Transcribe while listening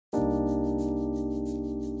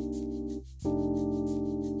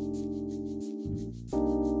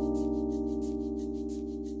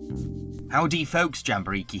Howdy folks,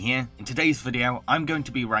 Jambareeqi here. In today's video, I'm going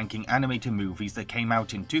to be ranking animated movies that came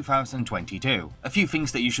out in 2022. A few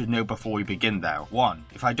things that you should know before we begin though. 1.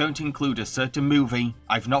 If I don't include a certain movie,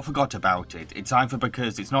 I've not forgot about it. It's either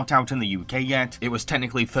because it's not out in the UK yet, it was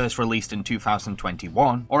technically first released in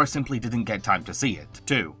 2021, or I simply didn't get time to see it.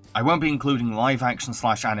 2. I won't be including live action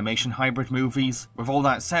 / animation hybrid movies. With all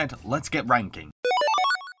that said, let's get ranking.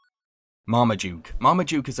 Marmaduke.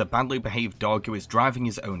 Marmaduke is a badly behaved dog who is driving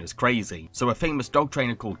his owners crazy, so a famous dog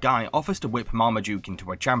trainer called Guy offers to whip Marmaduke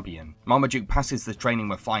into a champion. Marmaduke passes the training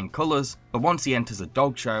with flying colours, but once he enters a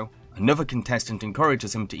dog show, another contestant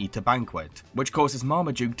encourages him to eat a banquet, which causes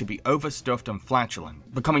Marmaduke to be overstuffed and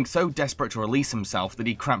flatulent, becoming so desperate to release himself that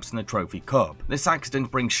he craps in the trophy cup. This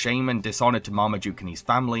accident brings shame and dishonour to Marmaduke and his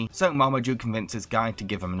family, so Marmaduke convinces Guy to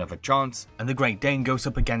give him another chance, and the Great Dane goes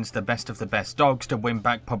up against the best of the best dogs to win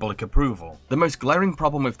back public approval. The most glaring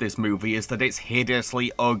problem with this movie is that it's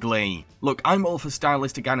hideously ugly. Look, I'm all for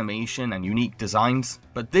stylistic animation and unique designs,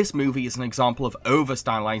 but this movie is an example of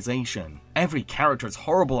over-stylization. Every character is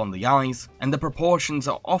horrible on the eyes, and the proportions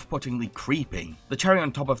are off-puttingly creepy. The cherry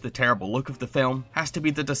on top of the terrible look of the film has to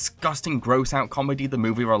be the disgusting gross-out comedy the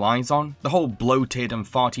movie relies on. The whole bloated and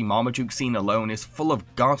farty Marmaduke scene alone is full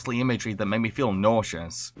of ghastly imagery that made me feel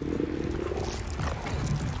nauseous.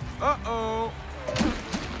 Uh-oh!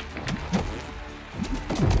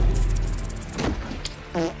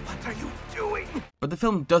 What are you doing? But the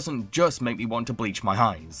film doesn't just make me want to bleach my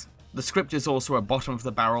eyes. The script is also a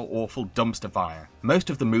bottom-of-the-barrel awful dumpster fire. Most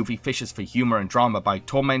of the movie fishes for humour and drama by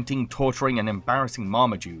tormenting, torturing and embarrassing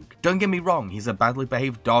Marmaduke. Don't get me wrong, he's a badly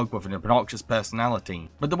behaved dog with an obnoxious personality,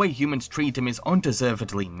 but the way humans treat him is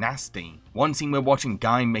undeservedly nasty. One scene we're watching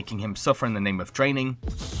Guy making him suffer in the name of training,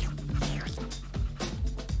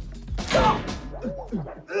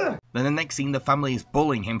 then the next scene the family is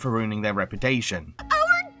bullying him for ruining their reputation.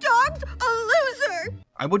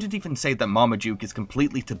 I wouldn't even say that Marmaduke is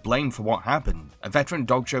completely to blame for what happened. A veteran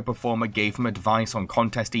dog show performer gave him advice on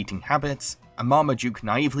contest eating habits, and Marmaduke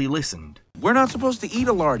naively listened. We're not supposed to eat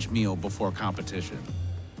a large meal before competition.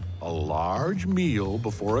 A large meal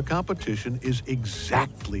before a competition is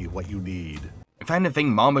exactly what you need. If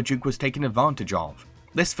anything, Marmaduke was taken advantage of.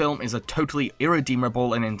 This film is a totally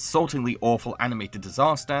irredeemable and insultingly awful animated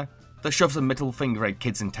disaster that shoves a middle finger at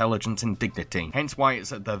kids' intelligence and dignity, hence why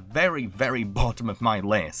it's at the very, very bottom of my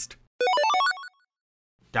list.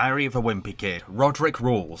 Diary of a Wimpy Kid. Roderick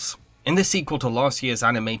rules. In the sequel to last year's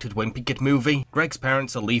animated Wimpy Kid movie, Greg's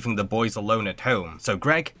parents are leaving the boys alone at home, so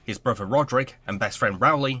Greg, his brother Roderick, and best friend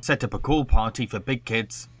Rowley set up a cool party for big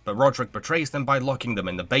kids, but Roderick betrays them by locking them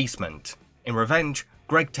in the basement. In revenge,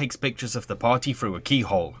 Greg takes pictures of the party through a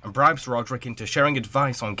keyhole, and bribes Roderick into sharing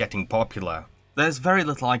advice on getting popular. There's very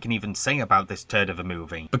little I can even say about this turd of a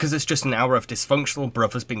movie, because it's just an hour of dysfunctional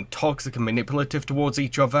brothers being toxic and manipulative towards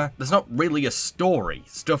each other. There's not really a story,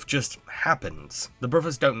 stuff just happens. The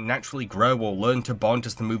brothers don't naturally grow or learn to bond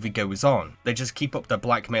as the movie goes on. They just keep up their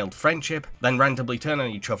blackmailed friendship, then randomly turn on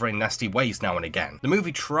each other in nasty ways now and again. The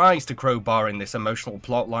movie tries to crowbar in this emotional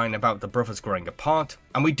plotline about the brothers growing apart,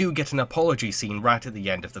 and we do get an apology scene right at the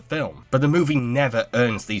end of the film. But the movie never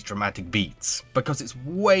earns these dramatic beats, because it's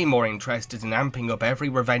way more interested in amping up every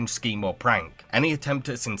revenge scheme or prank. Any attempt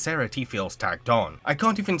at sincerity feels tacked on. I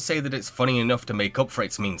can't even say that it's funny enough to make up for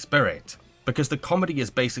its mean spirit, because the comedy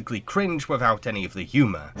is basically cringe without any of the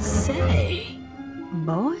humour. Say,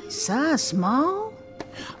 boys so small?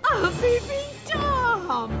 A baby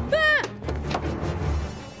doll!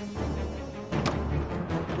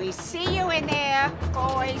 We see you in there,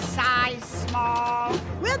 boy size small.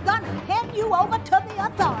 We're gonna hand you over to the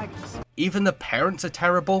authorities. Even the parents are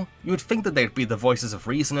terrible. You would think that they'd be the voices of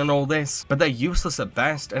reason in all this, but they're useless at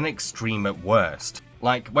best and extreme at worst.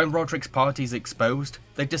 Like, when Roderick's party's exposed,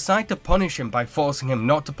 they decide to punish him by forcing him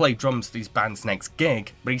not to play drums at his band's next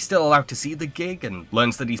gig, but he's still allowed to see the gig and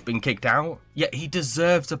learns that he's been kicked out. Yet he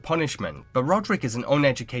deserves a punishment, but Roderick is an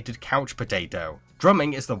uneducated couch potato.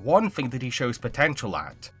 Drumming is the one thing that he shows potential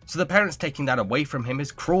at, so the parents taking that away from him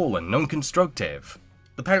is cruel and non-constructive.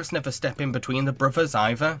 The parents never step in between the brothers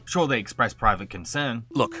either. Sure, they express private concern.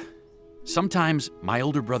 Look, sometimes my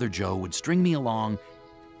older brother Joe would string me along,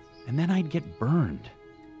 and then I'd get burned.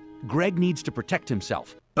 Greg needs to protect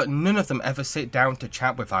himself. But none of them ever sit down to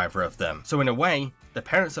chat with either of them, so in a way, the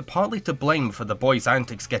parents are partly to blame for the boys'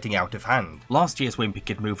 antics getting out of hand. Last year's Wimpy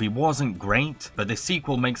Kid movie wasn't great, but this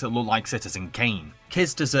sequel makes it look like Citizen Kane.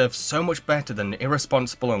 Kids deserve so much better than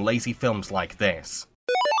irresponsible and lazy films like this.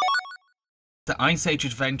 The Ice Age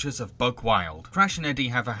Adventures of Buck Wild. Crash and Eddie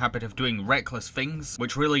have a habit of doing reckless things,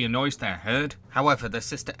 which really annoys their herd. However, their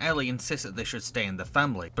sister Ellie insists that they should stay in the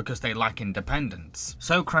family because they lack independence.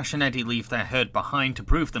 So Crash and Eddie leave their herd behind to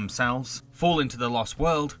prove themselves, fall into the lost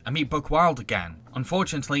world, and meet Buck Wild again.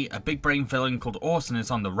 Unfortunately, a big brain villain called Orson is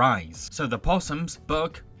on the rise, so the possums,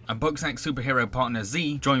 Buck, and Buck's ex-superhero partner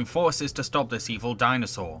Z join forces to stop this evil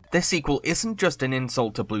dinosaur. This sequel isn't just an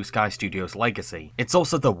insult to Blue Sky Studios' legacy, it's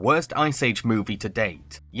also the worst Ice Age movie to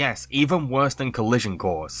date. Yes, even worse than Collision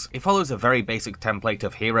Course. It follows a very basic template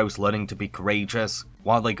of heroes learning to be courageous,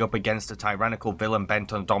 while they go up against a tyrannical villain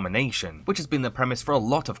bent on domination, which has been the premise for a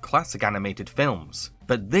lot of classic animated films.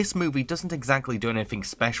 But this movie doesn't exactly do anything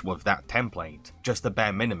special with that template, just the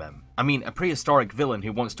bare minimum. I mean, a prehistoric villain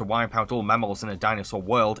who wants to wipe out all mammals in a dinosaur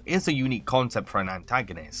world is a unique concept for an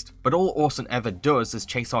antagonist, but all Orson ever does is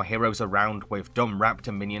chase our heroes around with dumb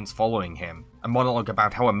raptor minions following him, and monologue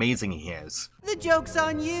about how amazing he is. The joke's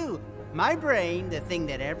on you! My brain, the thing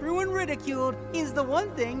that everyone ridiculed, is the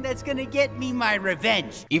one thing that's gonna get me my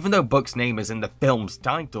revenge. Even though Buck's name is in the film's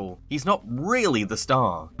title, he's not really the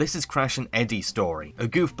star. This is Crash and Eddie's story, a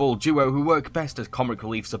goofball duo who work best as comic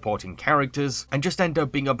relief supporting characters, and just end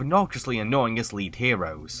up being obnoxiously annoying as lead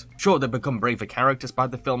heroes. Sure, they become braver characters by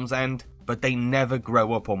the film's end, but they never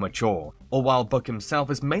grow up or mature, all while Buck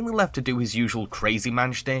himself is mainly left to do his usual crazy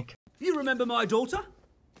man shtick. You remember my daughter?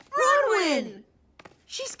 Bronwyn!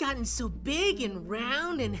 She's gotten so big and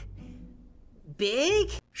round and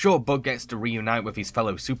big. Sure, Buck gets to reunite with his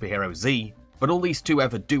fellow superhero Z, but all these two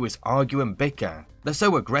ever do is argue and bicker. They're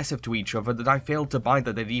so aggressive to each other that I failed to buy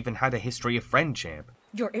that they'd even had a history of friendship.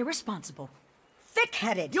 You're irresponsible,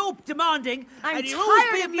 thick-headed. You're demanding, I'm and you're always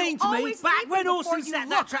tired being of you mean to me. always Back leaving when before Orson you set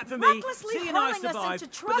look, that trap for me, recklessly she and I hurling us survived, into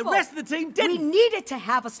but the trouble. rest of the team We didn't. needed to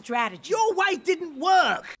have a strategy. Your way didn't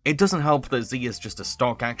work. It doesn't help that Z is just a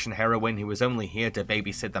stock action heroine who is only here to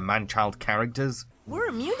babysit the man-child characters. We're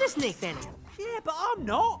immune to snake venom. Yeah, but I'm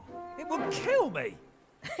not. It would kill me.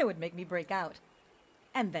 It would make me break out.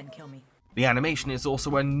 And then kill me. The animation is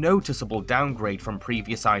also a noticeable downgrade from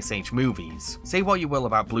previous Ice Age movies. Say what you will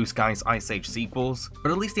about Blue Sky's Ice Age sequels,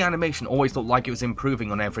 but at least the animation always looked like it was improving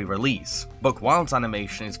on every release. Buck Wild's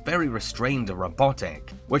animation is very restrained and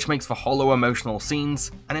robotic, which makes for hollow emotional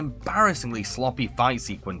scenes and embarrassingly sloppy fight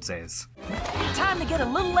sequences. Time to get a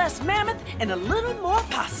little less mammoth and a little more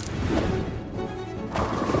possum.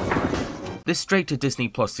 This straight-to-Disney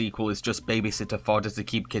Plus sequel is just babysitter fodder to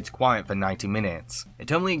keep kids quiet for 90 minutes.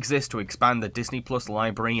 It only exists to expand the Disney Plus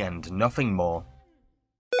library and nothing more.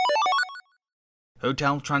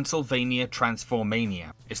 Hotel Transylvania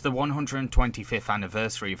Transformania. It's the 125th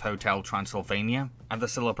anniversary of Hotel Transylvania. At the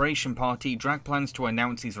celebration party, Drac plans to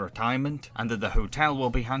announce his retirement and that the hotel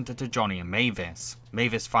will be handed to Johnny and Mavis.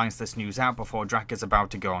 Mavis finds this news out before Drac is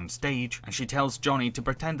about to go on stage, and she tells Johnny to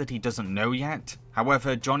pretend that he doesn't know yet.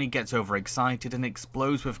 However, Johnny gets overexcited and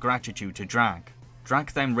explodes with gratitude to Drac.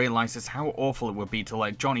 Drac then realizes how awful it would be to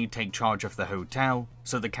let Johnny take charge of the hotel,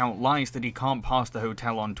 so the Count lies that he can't pass the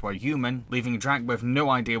hotel on to a human, leaving Drac with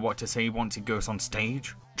no idea what to say once he goes on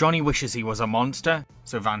stage. Johnny wishes he was a monster,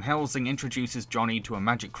 so Van Helsing introduces Johnny to a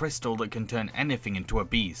magic crystal that can turn anything into a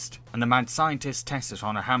beast, and the mad scientist tests it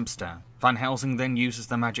on a hamster. Van Helsing then uses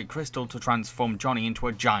the magic crystal to transform Johnny into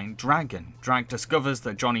a giant dragon. Drac discovers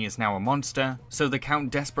that Johnny is now a monster, so the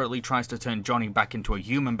Count desperately tries to turn Johnny back into a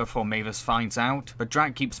human before Mavis finds out, but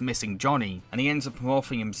Drac keeps missing Johnny, and he ends up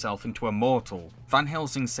morphing himself into a mortal. Van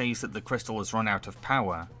Helsing says that the crystal has run out of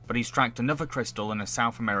power, but he's tracked another crystal in a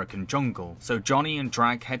South American jungle, so Johnny and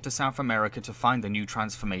Drac head to South America to find the new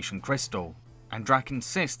transformation crystal. And Drac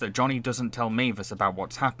insists that Johnny doesn't tell Mavis about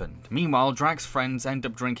what's happened. Meanwhile, Drac's friends end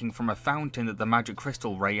up drinking from a fountain that the magic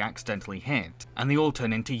crystal ray accidentally hit, and they all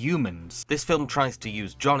turn into humans. This film tries to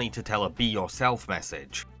use Johnny to tell a be yourself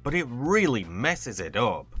message, but it really messes it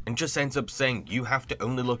up, and just ends up saying you have to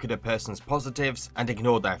only look at a person's positives and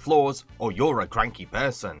ignore their flaws, or you're a cranky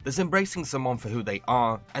person. There's embracing someone for who they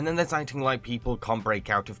are, and then there's acting like people can't break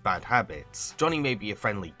out of bad habits. Johnny may be a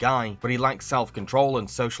friendly guy, but he lacks self-control and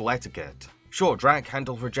social etiquette. Sure, Drac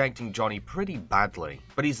handled rejecting Johnny pretty badly,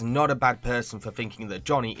 but he's not a bad person for thinking that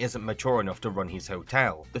Johnny isn't mature enough to run his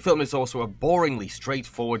hotel. The film is also a boringly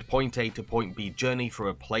straightforward point A to point B journey through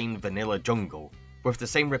a plain vanilla jungle, with the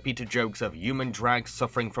same repeated jokes of human Drac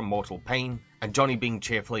suffering from mortal pain, and Johnny being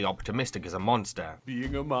cheerfully optimistic as a monster.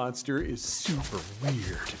 Being a monster is super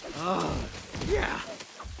weird. Yeah.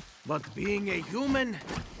 But being a human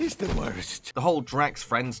is the worst. The whole Drac's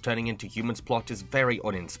friends turning into humans plot is very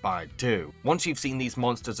uninspired too. Once you've seen these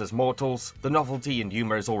monsters as mortals, the novelty and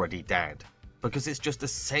humor is already dead, because it's just the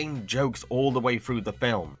same jokes all the way through the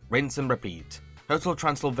film, rinse and repeat. Hotel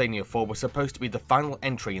Transylvania 4 was supposed to be the final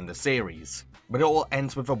entry in the series, but it all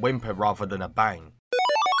ends with a whimper rather than a bang.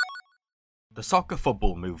 The soccer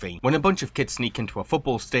football movie. When a bunch of kids sneak into a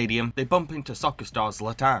football stadium, they bump into soccer star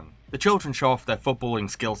Zlatan. The children show off their footballing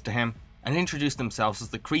skills to him and introduce themselves as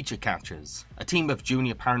the Creature Catchers, a team of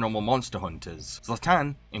junior paranormal monster hunters.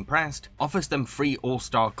 Zlatan, impressed, offers them free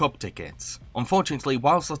All-Star Cup tickets. Unfortunately,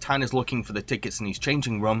 while Zlatan is looking for the tickets in his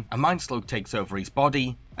changing room, a mind slope takes over his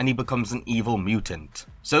body and he becomes an evil mutant.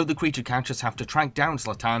 So the Creature Catchers have to track down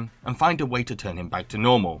Zlatan and find a way to turn him back to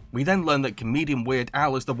normal. We then learn that comedian Weird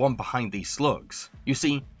Al is the one behind these slugs. You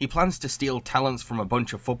see, he plans to steal talents from a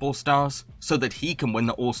bunch of football stars so that he can win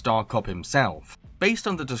the All-Star Cup himself. Based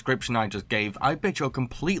on the description I just gave, I bet you're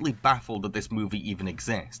completely baffled that this movie even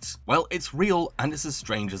exists. Well, it's real and it's as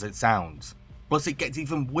strange as it sounds. Plus it gets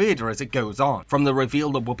even weirder as it goes on, from the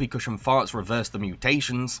reveal that whoopee cushion farts reverse the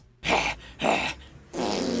mutations, to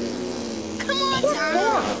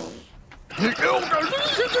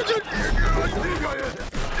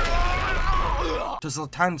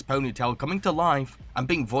Zlatan's ponytail coming to life and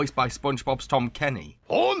being voiced by SpongeBob's Tom Kenny.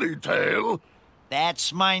 Ponytail?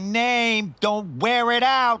 That's my name. Don't wear it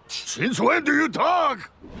out. Since when do you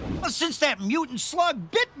talk? Well, since that mutant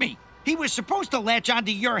slug bit me. He was supposed to latch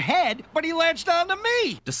onto your head, but he latched onto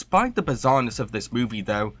me. Despite the bizarreness of this movie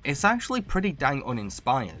though, it's actually pretty dang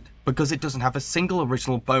uninspired, because it doesn't have a single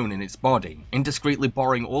original bone in its body, indiscreetly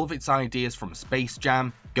borrowing all of its ideas from Space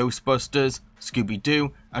Jam, Ghostbusters,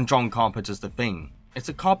 Scooby-Doo, and John Carpenter's The Thing. It's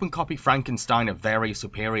a carbon copy Frankenstein of very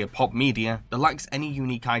superior pop media that lacks any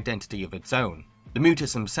unique identity of its own. The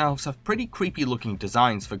mutants themselves have pretty creepy looking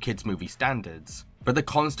designs for kids movie standards, but the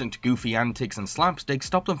constant goofy antics and slapstick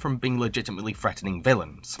stop them from being legitimately threatening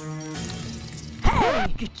villains. Hey,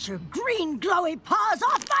 get your green glowy paws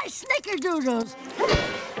off my snickerdoodles!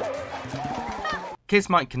 Kids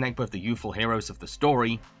might connect with the youthful heroes of the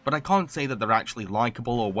story, but I can't say that they're actually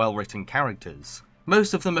likable or well-written characters.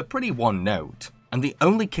 Most of them are pretty one-note, and the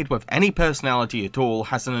only kid with any personality at all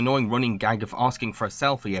has an annoying running gag of asking for a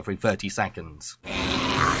selfie every 30 seconds.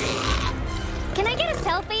 Can I get a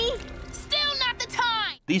selfie? Still not the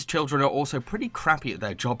time! These children are also pretty crappy at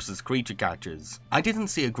their jobs as creature catchers. I didn't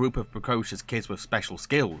see a group of precocious kids with special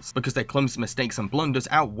skills, because their clumsy mistakes and blunders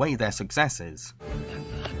outweigh their successes.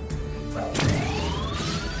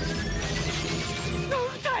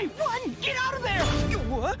 Hey, run! Get out of there!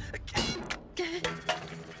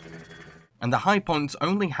 And the high points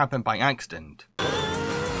only happen by accident. Hey!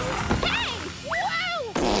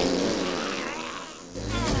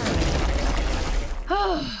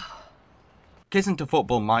 Whoa! Kids into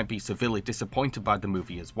football might be severely disappointed by the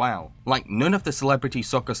movie as well. Like, none of the celebrity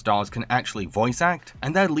soccer stars can actually voice act,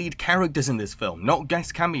 and they're lead characters in this film, not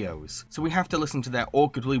guest cameos, so we have to listen to their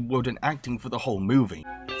awkwardly wooden acting for the whole movie.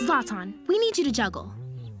 Zlatan, we need you to juggle.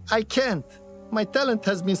 I can't. My talent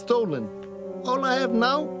has been stolen. All I have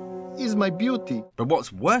now is my beauty. But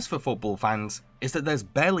what's worse for football fans is that there's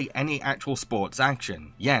barely any actual sports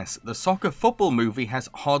action. Yes, the soccer football movie has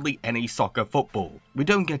hardly any soccer football. We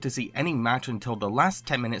don't get to see any match until the last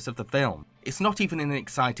 10 minutes of the film. It's not even an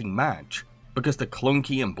exciting match, because the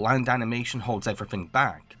clunky and bland animation holds everything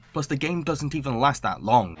back. Plus the game doesn't even last that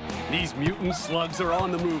long. These mutant slugs are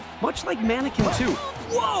on the move, much like Mannequin 2.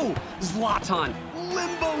 Whoa! Zlatan!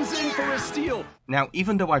 Limbo's in for a steal! Now,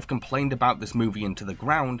 even though I've complained about this movie into the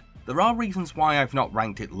ground, there are reasons why I've not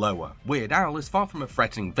ranked it lower. Weird Al is far from a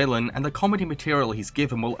threatening villain, and the comedy material he's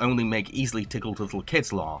given will only make easily tickled little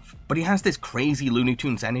kids laugh. But he has this crazy Looney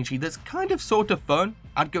Tunes energy that's kind of sort of fun.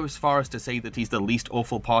 I'd go as far as to say that he's the least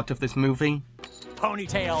awful part of this movie.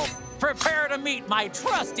 Ponytail, prepare to meet my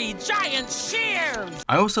trusty giant shears!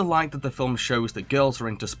 I also like that the film shows that girls are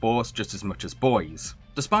into sports just as much as boys.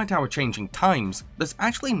 Despite our changing times, there's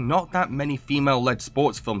actually not that many female-led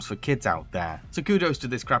sports films for kids out there, so kudos to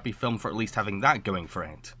this crappy film for at least having that going for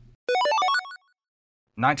it.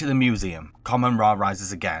 Night at the Museum. Common Ra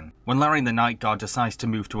rises again. When Larry the Night Guard decides to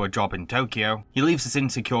move to a job in Tokyo, he leaves his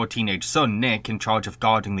insecure teenage son Nick in charge of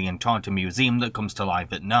guarding the enchanted museum that comes to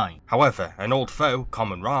life at night. However, an old foe,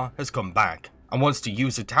 Common Ra, has come back and wants to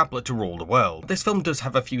use a tablet to rule the world. This film does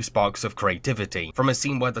have a few sparks of creativity, from a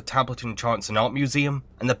scene where the tablet enchants an art museum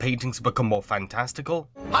and the paintings become more fantastical.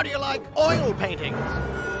 How do you like oil paintings?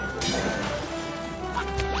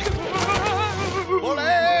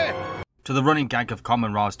 To the running gag of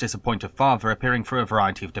Common Ra's disappointed father appearing through a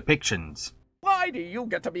variety of depictions. Why do you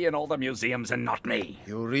get to be in all the museums and not me?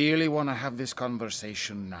 You really want to have this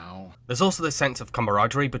conversation now? There's also the sense of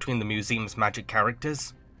camaraderie between the museum's magic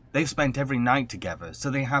characters. They've spent every night together,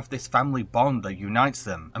 so they have this family bond that unites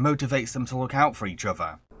them and motivates them to look out for each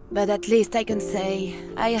other. But at least I can say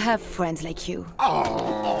I have friends like you.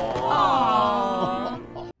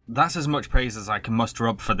 That's as much praise as I can muster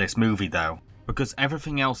up for this movie though, because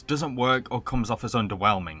everything else doesn't work or comes off as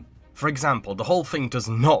underwhelming. For example, the whole thing does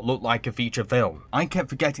not look like a feature film. I kept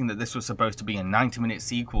forgetting that this was supposed to be a 90-minute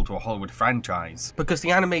sequel to a Hollywood franchise, because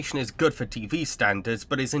the animation is good for TV standards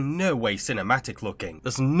but is in no way cinematic looking.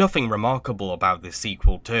 There's nothing remarkable about this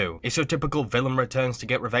sequel too. It's your typical villain returns to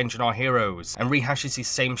get revenge on our heroes, and rehashes his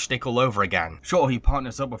same shtick all over again. Sure, he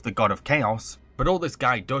partners up with the God of Chaos, but all this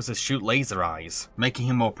guy does is shoot laser eyes, making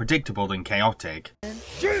him more predictable than chaotic.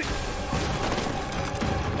 Shoot!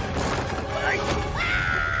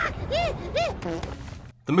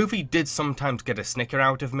 The movie did sometimes get a snicker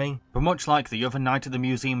out of me, but much like the other Night at the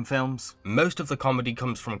Museum films, most of the comedy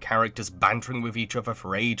comes from characters bantering with each other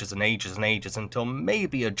for ages and ages and ages until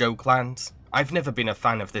maybe a joke lands. I've never been a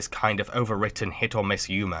fan of this kind of overwritten hit or miss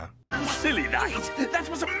humour. Silly Knight! That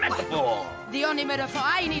was a metaphor! The only metaphor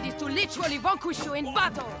I need is to literally vanquish you in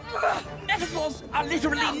battle. Metaphors are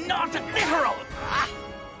literally not literal!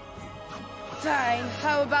 Fine,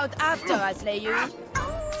 how about after I slay you?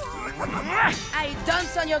 I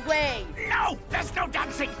dance on your grave! No! There's no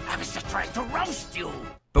dancing! I was just trying to roast you!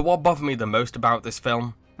 But what bothered me the most about this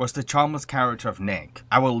film was the charmless character of Nick,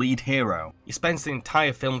 our lead hero. He spends the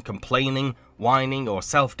entire film complaining, whining, or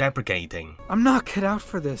self-deprecating. I'm not cut out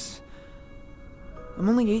for this. I'm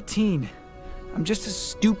only 18. I'm just a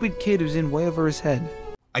stupid kid who's in way over his head.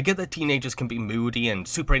 I get that teenagers can be moody and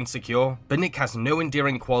super insecure, but Nick has no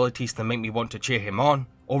endearing qualities that make me want to cheer him on,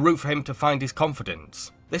 or root for him to find his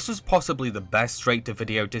confidence. This was possibly the best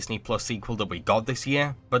straight-to-video Disney Plus sequel that we got this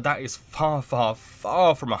year, but that is far, far,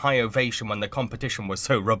 far from a high ovation when the competition was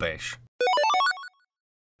so rubbish.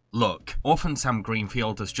 Look, Orphan Sam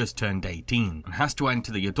Greenfield has just turned 18 and has to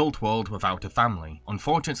enter the adult world without a family.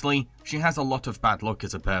 Unfortunately, she has a lot of bad luck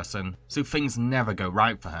as a person, so things never go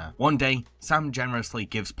right for her. One day, Sam generously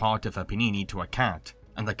gives part of her panini to a cat,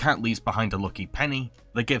 and the cat leaves behind a lucky penny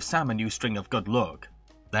that gives Sam a new string of good luck.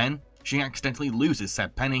 Then, she accidentally loses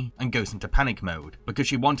said penny and goes into panic mode because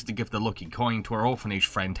she wanted to give the lucky coin to her orphanage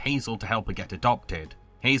friend Hazel to help her get adopted.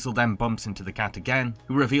 Hazel then bumps into the cat again,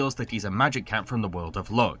 who reveals that he's a magic cat from the world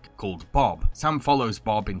of luck, called Bob. Sam follows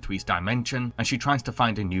Bob into his dimension, and she tries to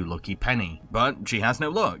find a new lucky penny, but she has no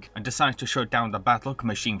luck, and decides to shut down the bad luck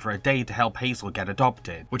machine for a day to help Hazel get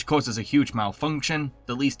adopted, which causes a huge malfunction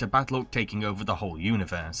that leads to bad luck taking over the whole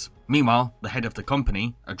universe. Meanwhile, the head of the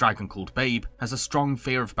company, a dragon called Babe, has a strong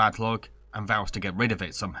fear of bad luck, and vows to get rid of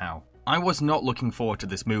it somehow. I was not looking forward to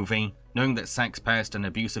this movie, knowing that sex-pest and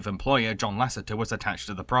abusive employer John Lasseter was attached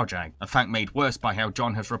to the project, a fact made worse by how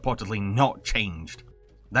John has reportedly not changed.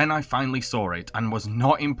 Then I finally saw it and was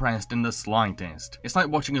not impressed in the slightest. It's like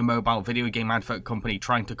watching a mobile video game advert company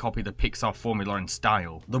trying to copy the Pixar formula and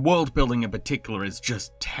style. The world building in particular is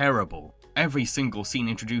just terrible. Every single scene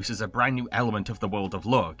introduces a brand new element of the world of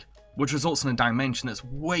luck, which results in a dimension that's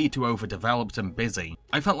way too overdeveloped and busy.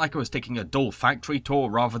 I felt like I was taking a dull factory tour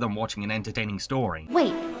rather than watching an entertaining story.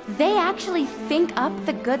 Wait, they actually think up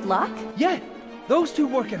the good luck? Yeah, those two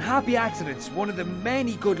work in Happy Accidents, one of the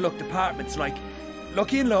many good luck departments like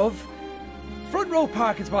Lucky in Love, Front Row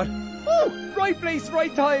Parking Spot, ooh, right place,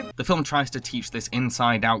 right time. The film tries to teach this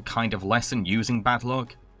inside-out kind of lesson using bad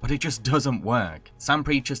luck, but it just doesn't work. Sam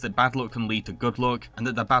preaches that bad luck can lead to good luck, and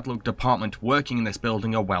that the bad luck department working in this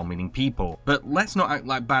building are well-meaning people. But let's not act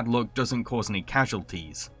like bad luck doesn't cause any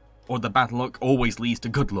casualties, or that bad luck always leads to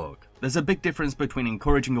good luck. There's a big difference between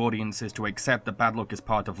encouraging audiences to accept that bad luck is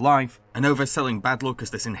part of life, and overselling bad luck as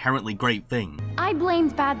this inherently great thing. I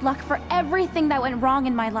blamed bad luck for everything that went wrong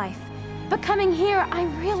in my life. But coming here, I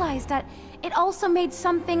realized that it also made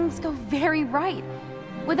some things go very right.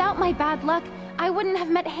 Without my bad luck, I wouldn't have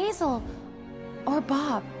met Hazel or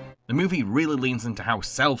Bob. The movie really leans into how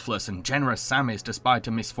selfless and generous Sam is despite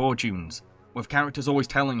her misfortunes, with characters always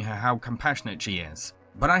telling her how compassionate she is.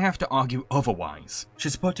 But I have to argue otherwise.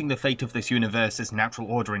 She's putting the fate of this universe's natural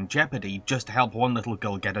order in jeopardy just to help one little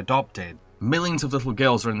girl get adopted. Millions of little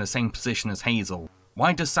girls are in the same position as Hazel.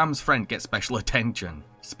 Why does Sam's friend get special attention?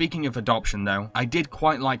 Speaking of adoption though, I did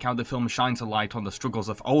quite like how the film shines a light on the struggles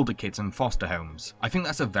of older kids in foster homes. I think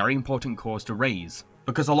that's a very important cause to raise,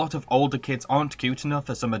 because a lot of older kids aren't cute enough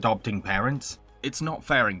for some adopting parents. It's not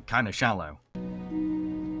fair and kinda shallow.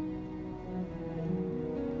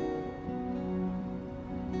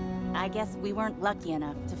 I guess we weren't lucky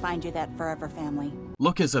enough to find you that forever family.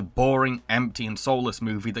 Look is a boring, empty and soulless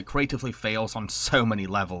movie that creatively fails on so many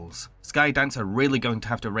levels. Skydance are really going to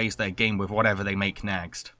have to raise their game with whatever they make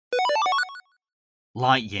next.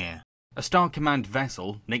 Lightyear. A Star Command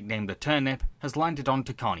vessel, nicknamed the Turnip, has landed on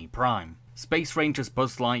Takani Prime. Space Rangers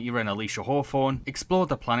Buzz Lightyear and Alicia Hawthorne explore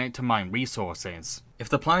the planet to mine resources. If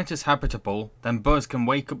the planet is habitable, then Buzz can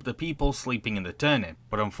wake up the people sleeping in the turnip,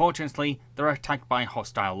 but unfortunately, they're attacked by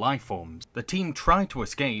hostile life forms. The team try to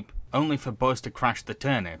escape, only for Buzz to crash the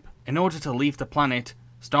turnip. In order to leave the planet,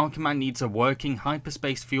 Star Command needs a working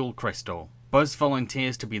hyperspace fuel crystal. Buzz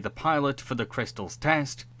volunteers to be the pilot for the crystal's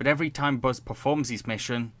test, but every time Buzz performs his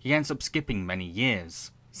mission, he ends up skipping many years.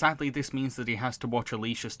 Sadly, this means that he has to watch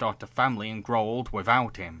Alicia start a family and grow old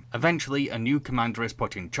without him. Eventually, a new commander is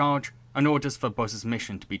put in charge, and orders for Buzz's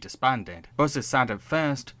mission to be disbanded. Buzz is sad at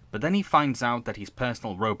first, but then he finds out that his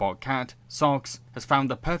personal robot cat, Socks, has found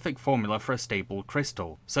the perfect formula for a stable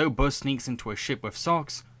crystal. So Buzz sneaks into a ship with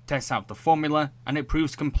Socks, tests out the formula, and it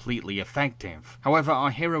proves completely effective. However, our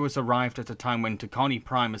hero has arrived at a time when Takani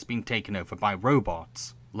Prime has been taken over by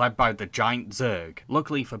robots, led by the giant Zurg.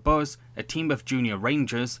 Luckily for Buzz, a team of junior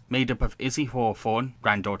rangers made up of Izzy Hawthorne,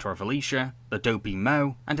 granddaughter of Alicia, the dopey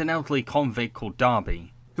Mo, and an elderly convict called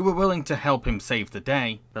Darby, who were willing to help him save the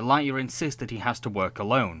day, but Lightyear insists that he has to work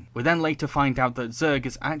alone. We then later find out that Zurg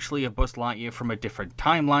is actually a Buzz Lightyear from a different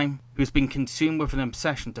timeline, who's been consumed with an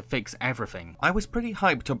obsession to fix everything. I was pretty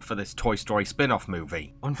hyped up for this Toy Story spin-off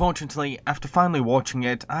movie. Unfortunately, after finally watching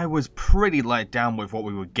it, I was pretty let down with what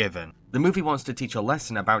we were given. The movie wants to teach a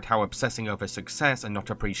lesson about how obsessing over success and not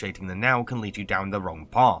appreciating the now can lead you down the wrong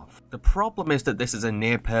path. The problem is that this is a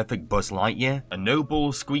near-perfect Buzz Lightyear, a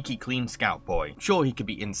noble, squeaky clean scout boy. Sure, he could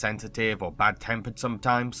be insensitive or bad-tempered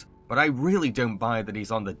sometimes, but I really don't buy that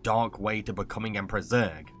he's on the dark way to becoming Emperor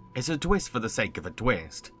Zurg. It's a twist for the sake of a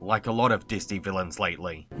twist, like a lot of Disney villains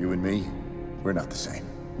lately. You and me, we're not the same.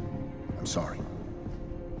 I'm sorry.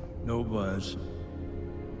 No, Buzz.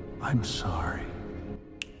 I'm sorry.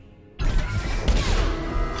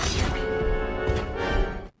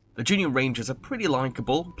 The Junior Rangers are pretty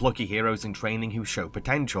likeable, plucky heroes in training who show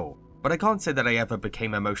potential, but I can't say that I ever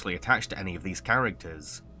became emotionally attached to any of these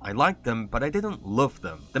characters. I liked them, but I didn't love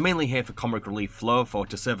them. They're mainly here for comic relief fluff or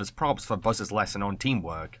to serve as props for Buzz's lesson on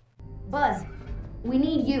teamwork. Buzz, we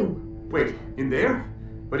need you. Wait, in there?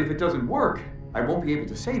 But if it doesn't work, I won't be able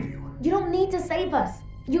to save you. You don't need to save us.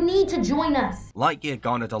 You need to join us. Lightyear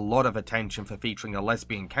garnered a lot of attention for featuring a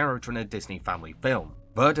lesbian character in a Disney family film.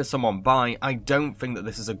 But as someone bi, I don't think that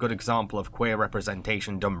this is a good example of queer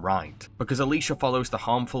representation done right, because Alicia follows the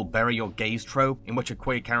harmful bury your gays trope in which a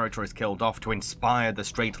queer character is killed off to inspire the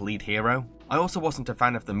straight lead hero. I also wasn't a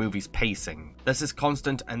fan of the movie's pacing. There's this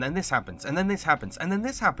constant and then this happens, and then this happens, and then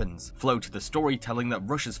this happens flow to the storytelling that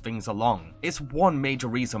rushes things along. It's one major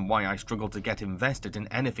reason why I struggle to get invested in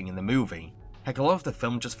anything in the movie. Heck, a lot of the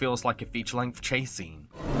film just feels like a feature-length chase scene.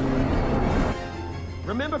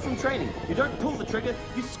 Remember from training, you don't pull the trigger,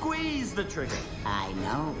 you squeeze the trigger. I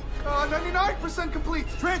know. 99% complete.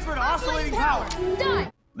 Transfer to oscillating power.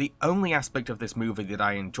 Done. The only aspect of this movie that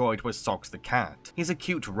I enjoyed was Socks the cat. He's a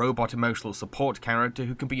cute robot emotional support character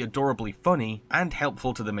who can be adorably funny and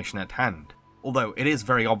helpful to the mission at hand. Although it is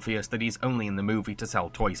very obvious that he's only in the movie to sell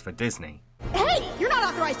toys for Disney. Hey, you're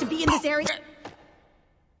not authorized to be in this area.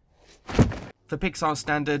 For Pixar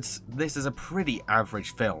standards, this is a pretty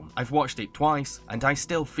average film. I've watched it twice, and I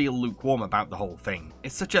still feel lukewarm about the whole thing.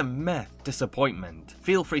 It's such a meh disappointment.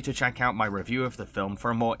 Feel free to check out my review of the film for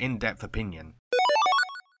a more in-depth opinion.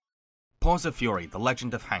 Paws of Fury, The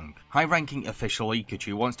Legend of Hank. High-ranking official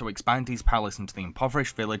Ikachu wants to expand his palace into the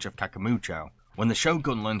impoverished village of Kakamucho. When the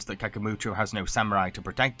Shogun learns that Kakamucho has no samurai to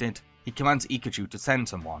protect it, he commands Ikachu to send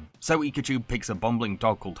someone. So Ikachu picks a bumbling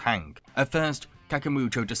dog called Hank. At first,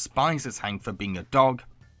 Kakamucho despises Hank for being a dog,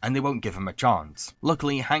 and they won't give him a chance.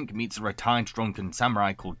 Luckily, Hank meets a retired drunken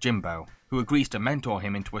samurai called Jimbo, who agrees to mentor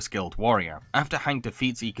him into a skilled warrior. After Hank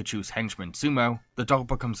defeats Ikachu's henchman Sumo, the dog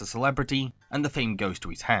becomes a celebrity, and the fame goes to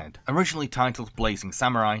his head. Originally titled Blazing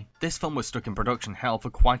Samurai, this film was stuck in production hell for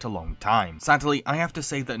quite a long time. Sadly, I have to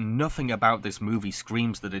say that nothing about this movie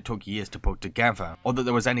screams that it took years to put together, or that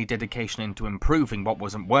there was any dedication into improving what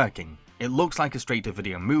wasn't working. It looks like a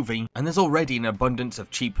straight-to-video movie, and there's already an abundance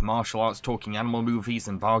of cheap martial arts talking animal movies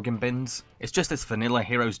and bargain bins. It's just this vanilla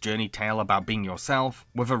hero's journey tale about being yourself,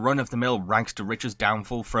 with a run-of-the-mill rags to riches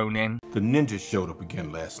downfall thrown in. The ninjas showed up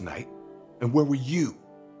again last night. And where were you?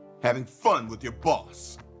 Having fun with your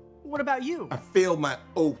boss. What about you? I failed my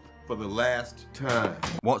oath for the last time.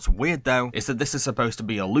 What's weird though, is that this is supposed to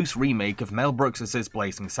be a loose remake of Mel Brooks'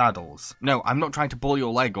 Blazing Saddles. No, I'm not trying to pull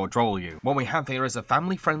your leg or troll you. What we have here is a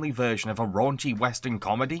family-friendly version of a raunchy western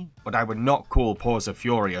comedy, but I would not call Paws of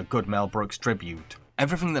Fury a good Mel Brooks tribute.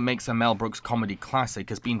 Everything that makes a Mel Brooks comedy classic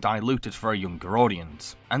has been diluted for a younger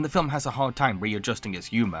audience, and the film has a hard time readjusting its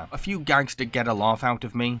humour. A few gags did get a laugh out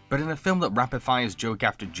of me, but in a film that rapid fires joke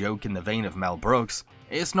after joke in the vein of Mel Brooks,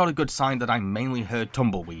 it's not a good sign that I mainly heard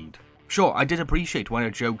tumbleweed. Sure, I did appreciate when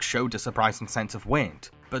a joke showed a surprising sense of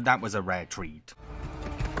wit, but that was a rare treat.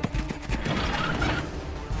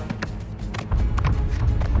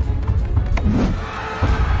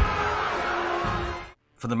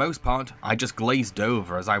 For the most part, I just glazed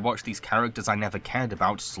over as I watched these characters I never cared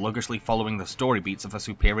about sluggishly following the story beats of a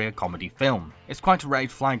superior comedy film. It's quite a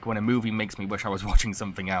red flag when a movie makes me wish I was watching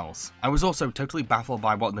something else. I was also totally baffled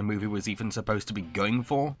by what the movie was even supposed to be going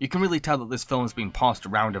for. You can really tell that this film has been passed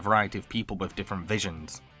around a variety of people with different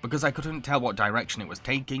visions, because I couldn't tell what direction it was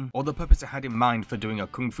taking, or the purpose it had in mind for doing a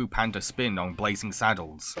Kung Fu Panda spin on Blazing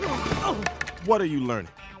Saddles. What are you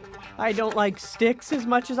learning? I don't like sticks as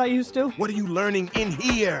much as I used to. What are you learning in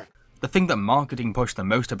here? The thing that marketing pushed the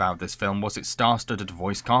most about this film was its star-studded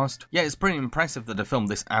voice cast. Yeah, it's pretty impressive that a film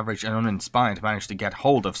this average and uninspired managed to get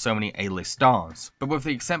hold of so many A-list stars. But with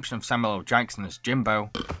the exception of Samuel L. Jackson as Jimbo...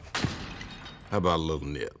 How about a little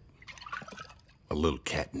nip? A little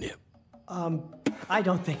catnip? I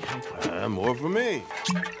don't think I... more for me.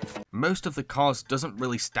 Most of the cast doesn't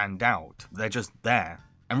really stand out, they're just there.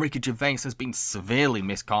 And Ricky Gervais has been severely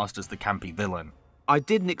miscast as the campy villain. I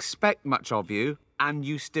didn't expect much of you, and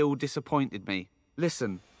you still disappointed me.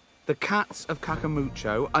 Listen, the cats of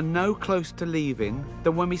Kakamucho are no closer to leaving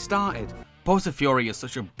than when we started. Paws of Fury is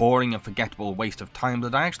such a boring and forgettable waste of time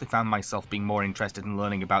that I actually found myself being more interested in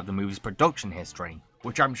learning about the movie's production history,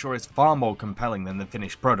 which I'm sure is far more compelling than the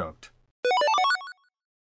finished product.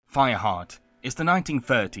 Fireheart. It's the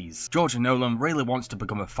 1930s. George Nolan really wants to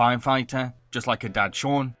become a firefighter, just like her dad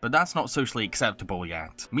Sean, but that's not socially acceptable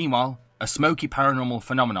yet. Meanwhile, a smoky paranormal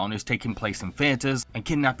phenomenon is taking place in theaters and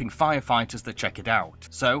kidnapping firefighters that check it out.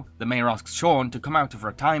 So, the mayor asks Sean to come out of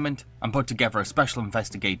retirement and put together a special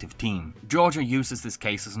investigative team. Georgia uses this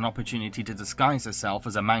case as an opportunity to disguise herself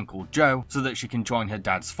as a man called Joe so that she can join her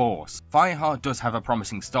dad's force. Fireheart does have a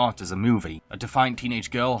promising start as a movie, a defiant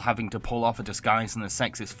teenage girl having to pull off a disguise in the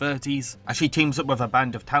sexist 30s as she teams up with a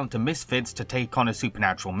band of talented misfits to take on a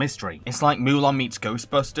supernatural mystery. It's like Mulan meets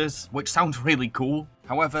Ghostbusters, which sounds really cool.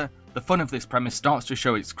 However, the fun of this premise starts to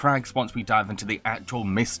show its cracks once we dive into the actual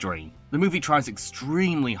mystery. The movie tries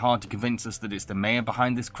extremely hard to convince us that it's the mayor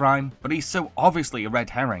behind this crime, but he's so obviously a red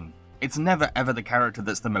herring. It's never ever the character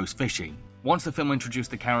that's the most fishy. Once the film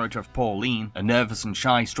introduced the character of Pauline, a nervous and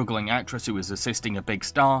shy struggling actress who is assisting a big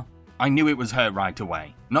star, I knew it was her right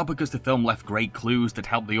away. Not because the film left great clues that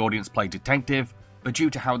helped the audience play detective, but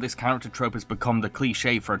due to how this character trope has become the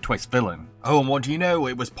cliche for a twist villain. Oh, and what do you know,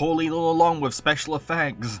 it was Pauline all along with special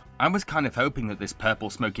effects. I was kind of hoping that this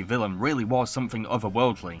purple smoky villain really was something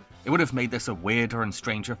otherworldly. It would have made this a weirder and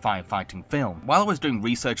stranger firefighting film. While I was doing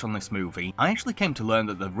research on this movie, I actually came to learn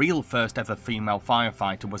that the real first ever female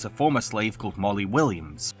firefighter was a former slave called Molly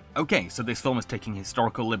Williams. Okay, so this film is taking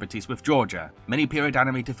historical liberties with Georgia. Many period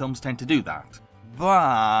animated films tend to do that.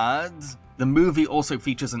 But the movie also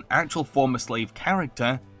features an actual former slave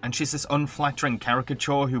character, and she's this unflattering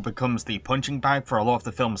caricature who becomes the punching bag for a lot of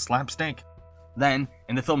the film's slapstick. Then,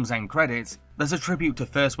 in the film's end credits, there's a tribute to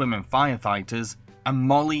first women firefighters, and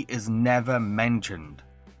Molly is never mentioned.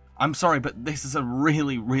 I'm sorry, but this is a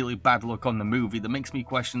really bad look on the movie that makes me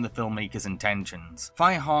question the filmmaker's intentions.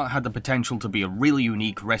 Fireheart had the potential to be a really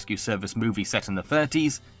unique rescue service movie set in the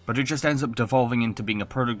 30s, but it just ends up devolving into being a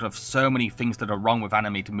product of so many things that are wrong with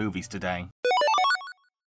animated movies today.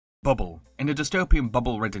 Bubble. In a dystopian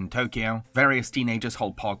bubble-ridden Tokyo, various teenagers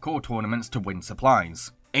hold parkour tournaments to win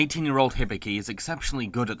supplies. 18-year-old Hibiki is exceptionally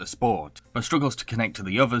good at the sport, but struggles to connect to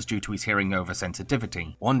the others due to his hearing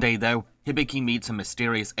oversensitivity. One day though, Hibiki meets a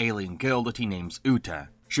mysterious alien girl that he names Uta.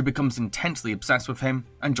 She becomes intensely obsessed with him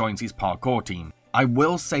and joins his parkour team. I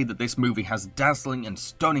will say that this movie has dazzling and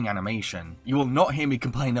stunning animation. You will not hear me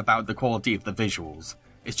complain about the quality of the visuals.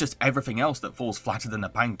 It's just everything else that falls flatter than a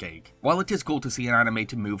pancake. While it is cool to see an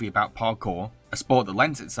animated movie about parkour, a sport that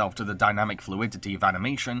lends itself to the dynamic fluidity of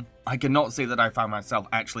animation, I cannot say that I found myself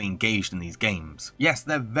actually engaged in these games. Yes,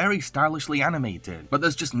 they're very stylishly animated, but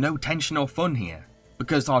there's just no tension or fun here.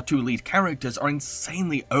 Because our two lead characters are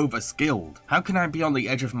insanely overskilled. How can I be on the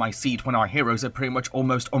edge of my seat when our heroes are pretty much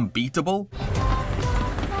almost unbeatable?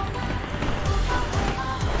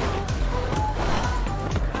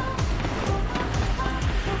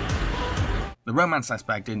 The romance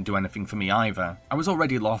aspect didn't do anything for me either. I was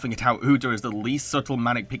already laughing at how Uta is the least subtle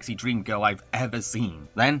manic pixie dream girl I've ever seen.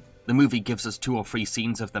 Then, the movie gives us 2 or 3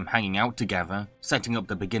 scenes of them hanging out together, setting up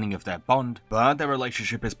the beginning of their bond, but their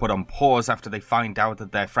relationship is put on pause after they find out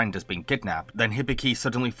that their friend has been kidnapped. Then Hibiki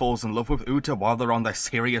suddenly falls in love with Uta while they're on their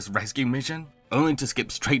serious rescue mission. only to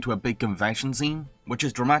skip straight to a big confession scene, which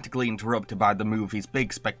is dramatically interrupted by the movie's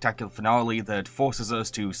big spectacular finale that forces us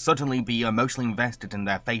to suddenly be emotionally invested in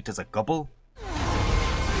their fate as a couple.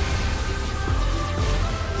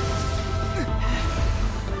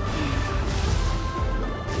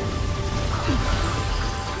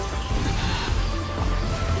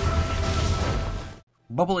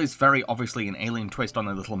 Bubble is very obviously an alien twist on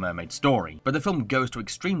the Little Mermaid story, but the film goes to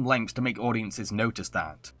extreme lengths to make audiences notice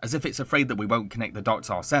that, as if it's afraid that we won't connect the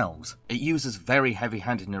dots ourselves. It uses very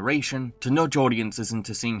heavy-handed narration to nudge audiences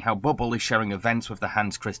into seeing how Bubble is sharing events with the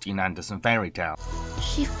Hans Christian Andersen fairy tale.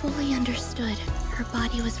 She fully understood. Her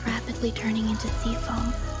body was rapidly turning into sea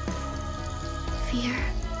foam. Fear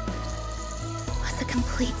was a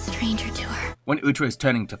complete stranger to her. When Uhtred is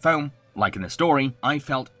turning to foam, like in the story, I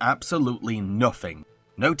felt absolutely nothing.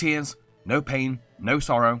 No tears, no pain, no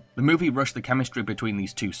sorrow. The movie rushed the chemistry between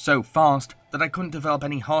these two so fast that I couldn't develop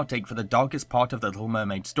any heartache for the darkest part of the Little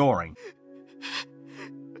Mermaid story.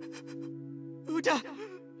 Uta!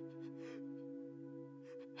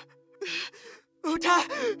 Uta!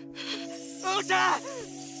 Uta!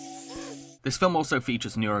 This film also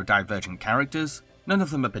features neurodivergent characters. None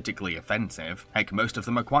of them are particularly offensive, heck most of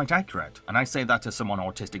them are quite accurate, and I say that as someone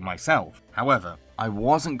autistic myself. However, I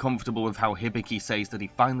wasn't comfortable with how Hibiki says that he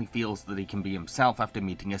finally feels that he can be himself after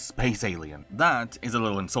meeting a space alien. That is a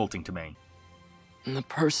little insulting to me. The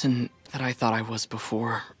person that I thought I was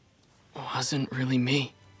before wasn't really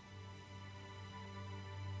me.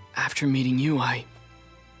 After meeting you, I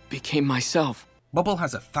became myself. Bubble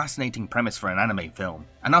has a fascinating premise for an anime film,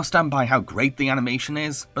 and I'll stand by how great the animation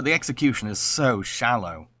is, but the execution is so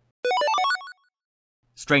shallow.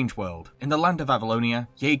 Strange World. In the land of Avalonia,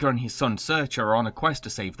 Jaeger and his son Searcher are on a quest to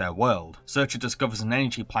save their world. Searcher discovers an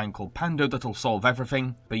energy plant called Pando that'll solve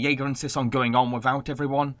everything, but Jaeger insists on going on without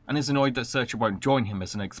everyone, and is annoyed that Searcher won't join him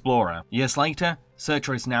as an explorer. Years later,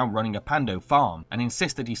 Searcher is now running a Pando farm, and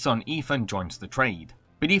insists that his son Ethan joins the trade.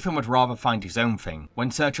 But Ethan would rather find his own thing.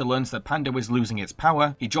 When Searcher learns that Pando is losing its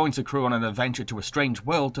power, he joins the crew on an adventure to a strange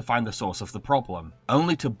world to find the source of the problem,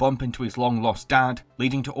 only to bump into his long-lost dad,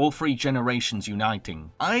 leading to all three generations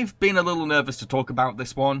uniting. I've been a little nervous to talk about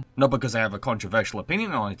this one, not because I have a controversial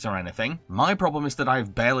opinion on it or anything. My problem is that I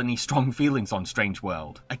have barely any strong feelings on Strange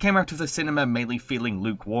World. I came out of the cinema mainly feeling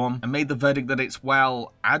lukewarm, and made the verdict that it's,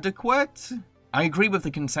 well, adequate? I agree with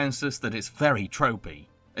the consensus that it's very tropey,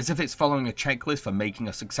 as if it's following a checklist for making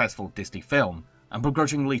a successful Disney film, and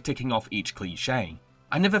begrudgingly ticking off each cliché.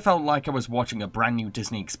 I never felt like I was watching a brand new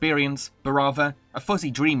Disney experience, but rather a fuzzy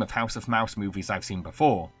dream of House of Mouse movies I've seen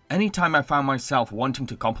before. Anytime I found myself wanting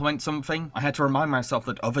to compliment something, I had to remind myself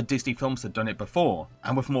that other Disney films had done it before,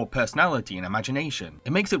 and with more personality and imagination.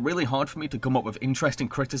 It makes it really hard for me to come up with interesting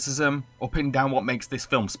criticism, or pin down what makes this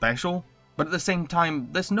film special. But at the same time,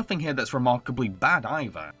 there's nothing here that's remarkably bad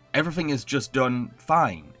either. Everything is just done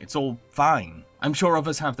fine. It's all fine. I'm sure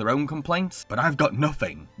others have their own complaints, but I've got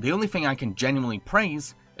nothing. The only thing I can genuinely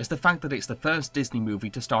praise is the fact that it's the first Disney movie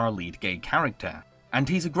to star a lead gay character. And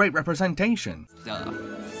he's a great representation.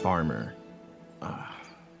 Farmer.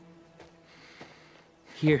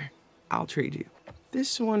 Here, I'll trade you.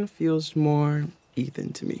 This one feels more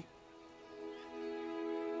Ethan to me.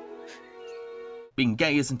 Being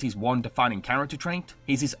gay isn't his one defining character trait,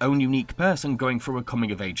 he's his own unique person going through a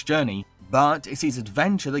coming-of-age journey, but it's his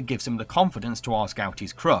adventure that gives him the confidence to ask out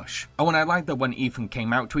his crush. Oh, and I like that when Ethan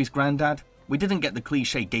came out to his granddad, we didn't get the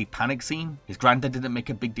cliche gay panic scene, his granddad didn't make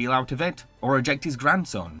a big deal out of it, or reject his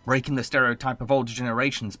grandson, breaking the stereotype of older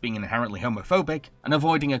generations being inherently homophobic, and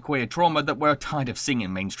avoiding a queer trauma that we're tired of seeing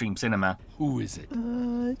in mainstream cinema. Who is it?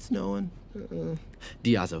 It's no one.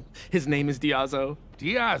 Diazo. His name is Diazo.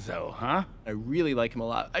 Diazo, huh? I really like him a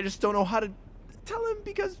lot. I just don't know how to tell him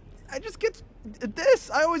because I just get this.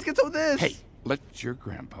 I always get so this. Hey, let your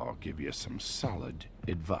grandpa give you some solid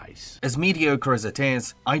advice. As mediocre as it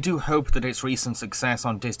is, I do hope that its recent success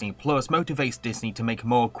on Disney Plus motivates Disney to make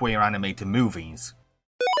more queer animated movies.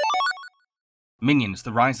 Minions: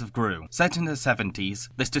 The Rise of Gru. Set in the 70s,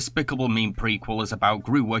 this despicable meme prequel is about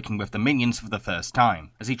Gru working with the Minions for the first time,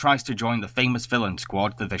 as he tries to join the famous villain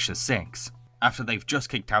squad, the Vicious Six, after they've just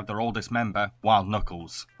kicked out their oldest member, Wild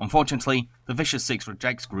Knuckles. Unfortunately, the Vicious Six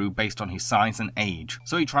rejects Gru based on his size and age,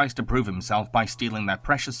 so he tries to prove himself by stealing their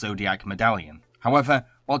precious Zodiac medallion. However,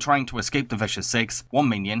 while trying to escape the Vicious Six, one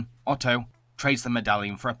minion, Otto, trades the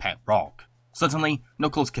medallion for a pet rock. Suddenly,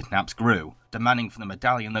 Knuckles kidnaps Gru, demanding for the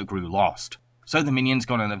medallion that Gru lost. So the minions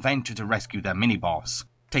go on an adventure to rescue their mini-boss.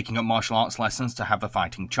 taking up martial arts lessons to have a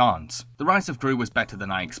fighting chance. The Rise of Gru was better than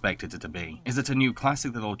I expected it to be. Is it a new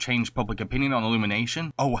classic that'll change public opinion on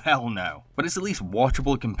Illumination? Oh hell no. But it's at least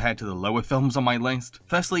watchable compared to the lower films on my list.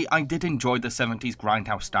 Firstly, I did enjoy the 70s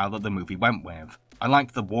grindhouse style that the movie went with. I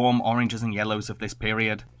liked the warm oranges and yellows of this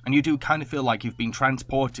period, and you do kind of feel like you've been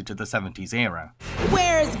transported to the 70s era.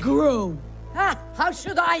 Where's Gru? Ah, how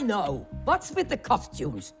should I know? What's with the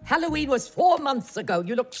costumes? Halloween was 4 months ago.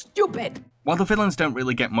 You look stupid. While the villains don't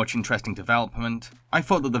really get much interesting development, I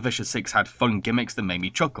thought that the Vicious Six had fun gimmicks that made me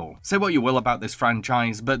chuckle. Say what you will about this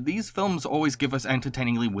franchise, but these films always give us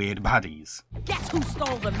entertainingly weird baddies. Guess who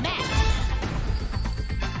stole the match?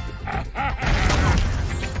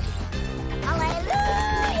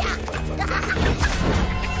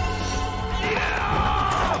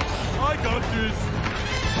 I got this.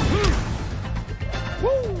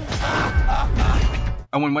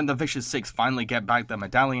 And when the Vicious Six finally get back their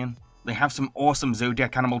medallion, they have some awesome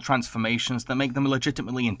Zodiac animal transformations that make them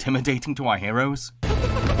legitimately intimidating to our heroes.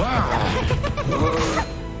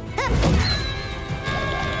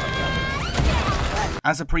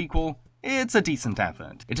 As a prequel, it's a decent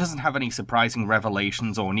effort. It doesn't have any surprising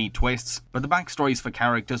revelations or neat twists, but the backstories for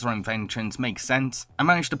characters or inventions make sense and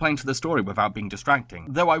manage to play into the story without being distracting,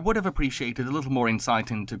 though I would have appreciated a little more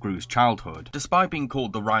insight into Gru's childhood. Despite being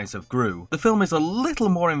called The Rise of Gru, the film is a little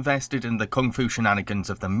more invested in the kung fu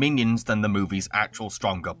shenanigans of the minions than the movie's actual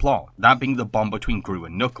stronger plot, that being the bond between Gru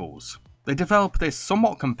and Knuckles. They develop this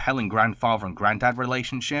somewhat compelling grandfather and granddad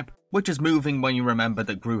relationship, which is moving when you remember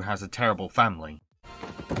that Gru has a terrible family.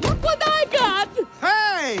 Look what I got!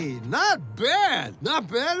 Hey, not bad. Not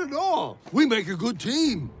bad at all. We make a good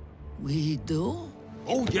team. We do?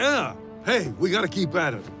 Oh, yeah. Hey, we gotta keep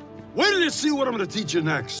at it. Wait till you see what I'm gonna teach you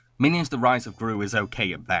next. Minions The Rise of Gru is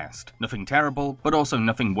okay at best. Nothing terrible, but also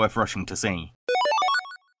nothing worth rushing to see.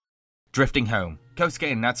 Drifting home.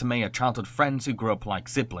 Kosuke and Natsume are childhood friends who grew up like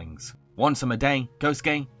siblings. One summer day,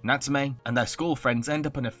 Kosuke, Natsume, and their school friends end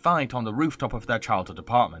up in a fight on the rooftop of their childhood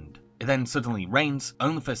apartment. It then suddenly rains,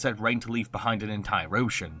 only for said rain to leave behind an entire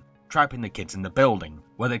ocean, trapping the kids in the building,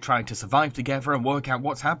 where they try to survive together and work out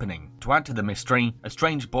what's happening. To add to the mystery, a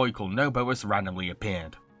strange boy called Nobo has randomly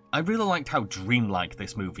appeared. I really liked how dreamlike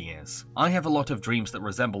this movie is. I have a lot of dreams that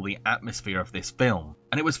resemble the atmosphere of this film,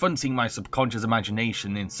 and it was fun seeing my subconscious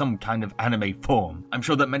imagination in some kind of anime form. I'm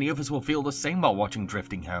sure that many of us will feel the same while watching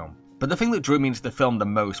Drifting Home. But the thing that drew me into the film the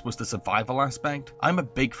most was the survival aspect. I'm a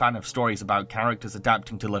big fan of stories about characters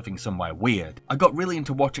adapting to living somewhere weird. I got really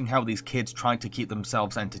into watching how these kids tried to keep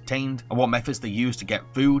themselves entertained and what methods they used to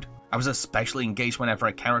get food. I was especially engaged whenever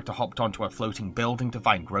a character hopped onto a floating building to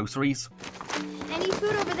find groceries. Any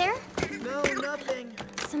food over there? No, nothing.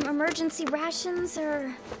 Some emergency rations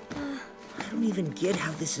or... I don't even get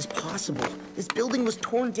how this is possible. This building was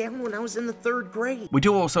torn down when I was in the 3rd grade. We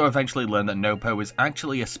do also eventually learn that Nopo is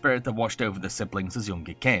actually a spirit that watched over the siblings as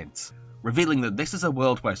younger kids, revealing that this is a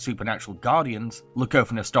world where supernatural guardians look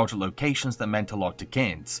over nostalgic locations that meant a lot to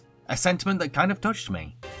kids. A sentiment that kind of touched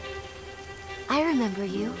me. I remember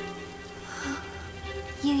you.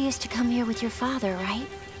 You used to come here with your father, right?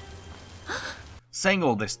 Saying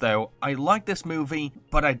all this though, I like this movie,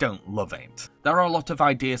 but I don't love it. There are a lot of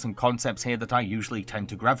ideas and concepts here that I usually tend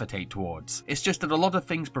to gravitate towards. It's just that a lot of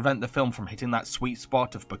things prevent the film from hitting that sweet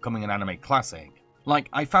spot of becoming an anime classic. Like,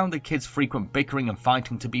 I found the kids' frequent bickering and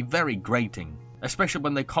fighting to be very grating, especially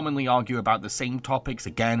when they commonly argue about the same topics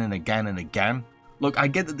again and again and again. Look, I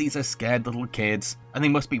get that these are scared little kids, and they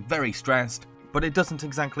must be very stressed, but it doesn't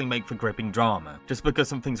exactly make for gripping drama. Just because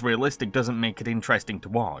something's realistic doesn't make it interesting to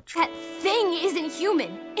watch. That thing isn't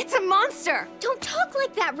human. It's a monster. Don't talk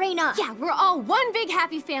like that, Reina. Yeah, we're all one big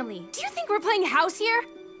happy family. Do you think we're playing house here?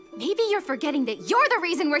 Maybe you're forgetting that you're the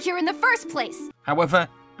reason we're here in the first place. However,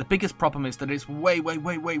 the biggest problem is that it's way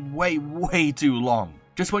too long.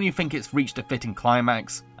 Just when you think it's reached a fitting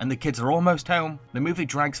climax, and the kids are almost home, the movie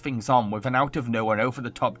drags things on with an out-of-nowhere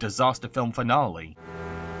over-the-top disaster film finale.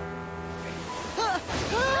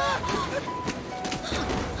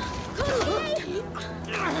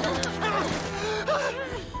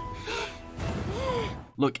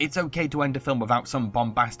 Look, it's okay to end a film without some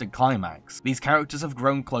bombastic climax. These characters have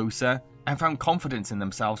grown closer and found confidence in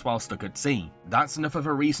themselves while stuck at sea. That's enough of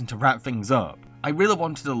a reason to wrap things up. I really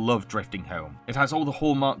wanted to love Drifting Home. It has all the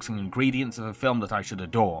hallmarks and ingredients of a film that I should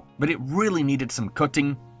adore, but it really needed some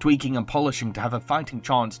cutting, tweaking and polishing to have a fighting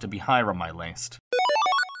chance to be higher on my list.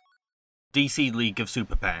 DC League of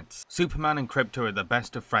Super Pets. Superman and Krypto are the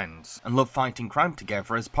best of friends, and love fighting crime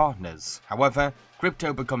together as partners. However,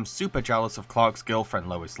 Krypto becomes super jealous of Clark's girlfriend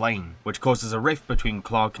Lois Lane, which causes a rift between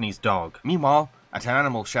Clark and his dog. Meanwhile, At an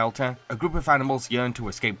animal shelter, a group of animals yearn to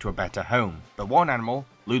escape to a better home, but one animal,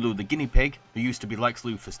 Lulu the guinea pig, who used to be Lex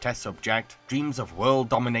Luthor's test subject, dreams of world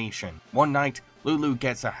domination. One night, Lulu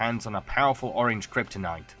gets her hands on a powerful orange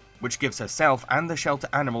kryptonite, which gives herself and the shelter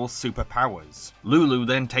animals superpowers. Lulu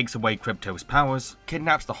then takes away Crypto's powers,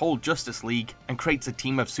 kidnaps the whole Justice League, and creates a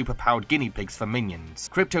team of superpowered guinea pigs for minions.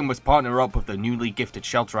 Crypto must partner up with the newly gifted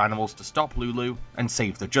shelter animals to stop Lulu and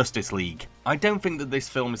save the Justice League. I don't think that this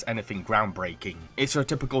film is anything groundbreaking. It's your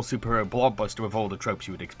typical superhero blockbuster with all the tropes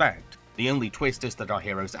you would expect. The only twist is that our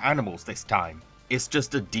heroes are animals this time. It's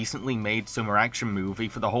just a decently made summer action movie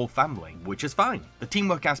for the whole family, which is fine. The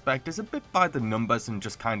teamwork aspect is a bit by the numbers and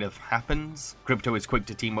just kind of happens. Crypto is quick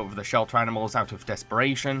to team up with the shelter animals out of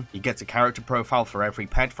desperation, he gets a character profile for every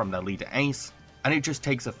pet from their leader Ace, and it just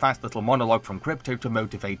takes a fast little monologue from Crypto to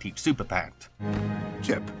motivate each super pet.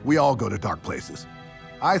 Chip, we all go to dark places.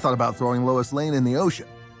 I thought about throwing Lois Lane in the ocean,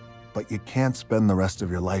 but you can't spend the rest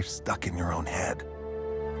of your life stuck in your own head.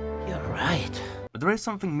 You're right. But there is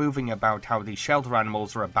something moving about how these shelter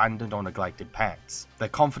animals are abandoned or neglected pets. Their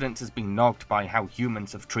confidence has been knocked by how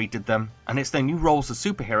humans have treated them, and it's their new roles as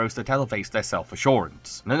superheroes that elevates their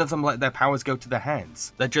self-assurance. None of them let their powers go to their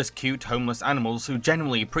heads. They're just cute, homeless animals who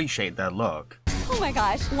genuinely appreciate their look. Oh my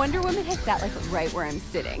gosh, Wonder Woman has sat like right where I'm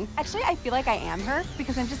sitting. Actually, I feel like I am her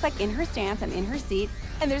because I'm just like in her stance, I'm in her seat,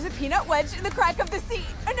 and there's a peanut wedged in the crack of the seat,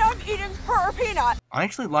 and now I'm eating her peanut. I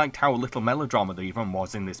actually liked how little melodrama there even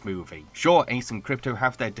was in this movie. Sure, Ace and Crypto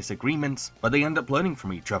have their disagreements, but they end up learning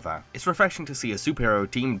from each other. It's refreshing to see a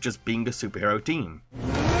superhero team just being a superhero team.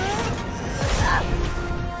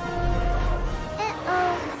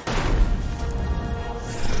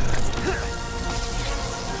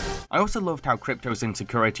 I also loved how Crypto's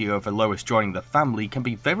insecurity over Lois joining the family can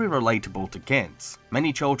be very relatable to kids.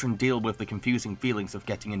 Many children deal with the confusing feelings of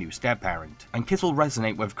getting a new step-parent, and kids will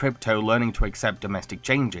resonate with Crypto learning to accept domestic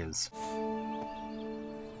changes.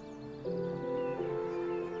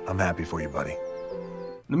 I'm happy for you, buddy.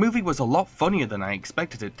 The movie was a lot funnier than I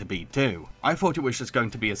expected it to be too. I thought it was just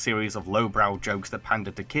going to be a series of lowbrow jokes that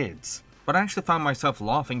pandered to kids, but I actually found myself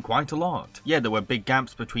laughing quite a lot. Yeah, there were big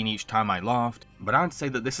gaps between each time I laughed, but I'd say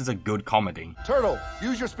that this is a good comedy. Turtle,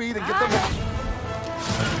 use your speed and get them out.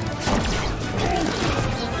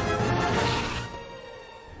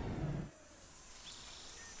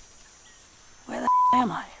 Where the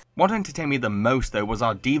am I? What entertained me the most though was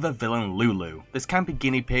our diva villain Lulu. This campy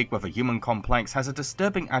guinea pig with a human complex has a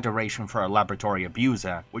disturbing adoration for a laboratory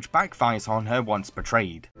abuser, which backfires on her once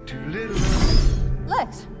betrayed.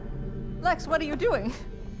 Lex, what are you doing?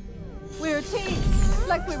 We're a team.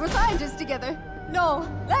 Like we were scientists together. No,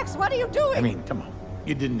 Lex, what are you doing? I mean, come on.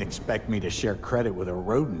 You didn't expect me to share credit with a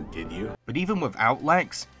rodent, did you? But even without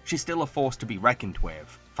Lex, she's still a force to be reckoned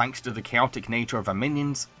with, thanks to the chaotic nature of her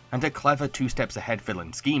minions and her clever two-steps ahead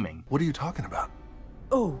villain scheming. What are you talking about?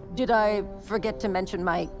 Oh, did I forget to mention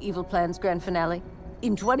my Evil Plans grand finale?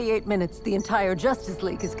 In 28 minutes, the entire Justice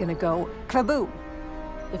League is gonna go kaboom.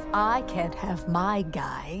 If I can't have my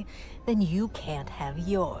guy, then you can't have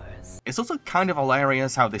yours. It's also kind of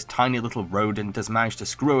hilarious how this tiny little rodent has managed to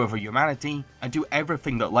screw over humanity and do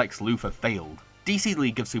everything that Lex Luthor failed. DC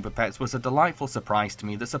League of Super Pets was a delightful surprise to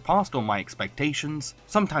me that surpassed all my expectations,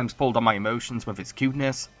 sometimes pulled on my emotions with its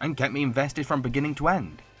cuteness, and kept me invested from beginning to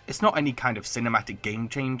end. It's not any kind of cinematic game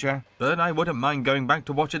changer, but I wouldn't mind going back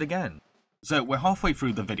to watch it again. So we're halfway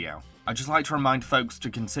through the video. I'd just like to remind folks to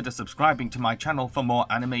consider subscribing to my channel for more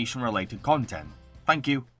animation related content. Thank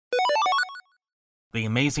you. The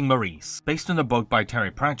Amazing Maurice. Based on a book by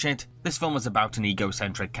Terry Pratchett, this film is about an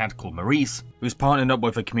egocentric cat called Maurice, who's partnered up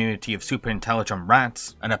with a community of super intelligent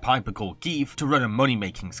rats and a piper called Keith to run a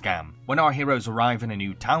money-making scam. When our heroes arrive in a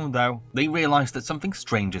new town though, they realise that something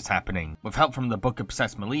strange is happening. With help from the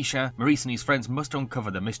book-obsessed militia, Maurice and his friends must uncover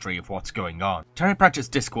the mystery of what's going on. Terry Pratchett's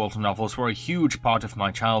Discworld novels were a huge part of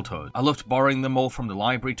my childhood. I loved borrowing them all from the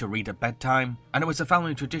library to read at bedtime, and it was a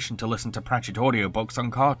family tradition to listen to Pratchett audiobooks on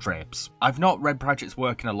car trips. I've not read Pratchett's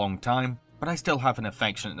work in a long time, but I still have an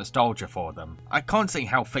affectionate nostalgia for them. I can't say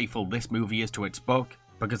how faithful this movie is to its book,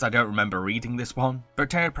 because I don't remember reading this one, but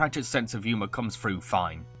Terry Pratchett's sense of humour comes through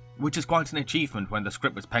fine, which is quite an achievement when the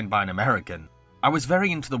script was penned by an American. I was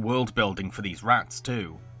very into the world building for these rats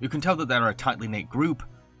too. You can tell that they're a tightly knit group,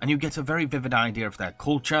 and you get a very vivid idea of their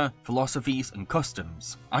culture, philosophies, and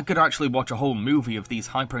customs. I could actually watch a whole movie of these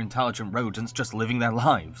hyper-intelligent rodents just living their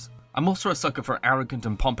lives. I'm also a sucker for arrogant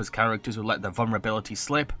and pompous characters who let their vulnerability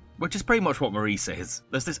slip, which is pretty much what Maurice is.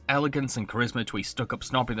 There's this elegance and charisma to his stuck-up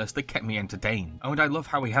snobbiness that kept me entertained, and I love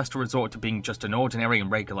how he has to resort to being just an ordinary and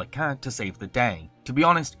regular cat to save the day. To be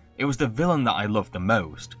honest, it was the villain that I loved the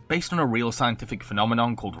most. Based on a real scientific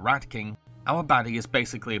phenomenon called Rat King, Our baddie is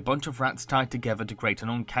basically a bunch of rats tied together to create an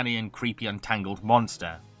uncanny and creepy untangled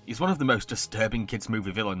monster. He's one of the most disturbing kids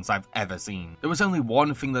movie villains I've ever seen. There was only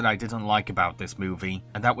one thing that I didn't like about this movie,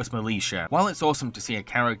 and that was Militia. While it's awesome to see a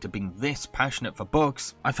character being this passionate for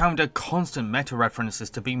books, I found her constant meta-references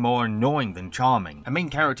to be more annoying than charming. Her main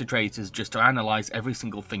character trait is just to analyze every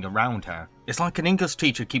single thing around her. It's like an English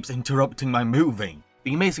teacher keeps interrupting my movie.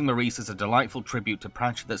 The Amazing Maurice is a delightful tribute to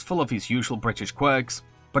Pratchett that's full of his usual British quirks,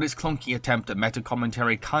 but its clunky attempt at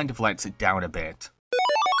meta-commentary kind of lets it down a bit.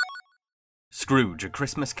 Scrooge, A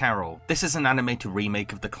Christmas Carol. This is an animated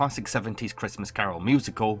remake of the classic 70s Christmas Carol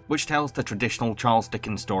musical, which tells the traditional Charles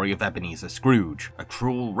Dickens story of Ebenezer Scrooge, a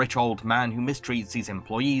cruel, rich old man who mistreats his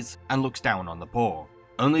employees and looks down on the poor,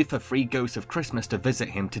 only for three ghosts of Christmas to visit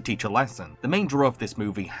him to teach a lesson. The main draw of this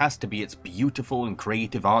movie has to be its beautiful and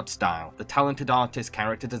creative art style. The talented artists'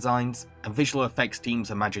 character designs and visual effects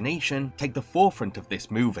team's imagination take the forefront of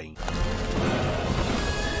this movie.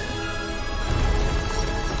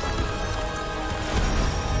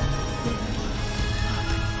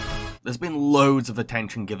 There's been loads of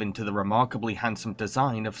attention given to the remarkably handsome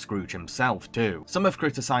design of Scrooge himself too. Some have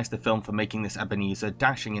criticised the film for making this Ebenezer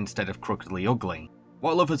dashing instead of crookedly ugly,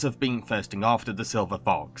 while others have been thirsting after the silver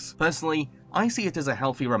fox. Personally, I see it as a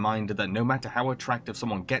healthy reminder that no matter how attractive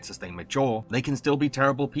someone gets as they mature, they can still be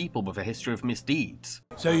terrible people with a history of misdeeds.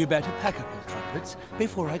 So you better pack up your trumpets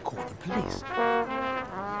before I call the police.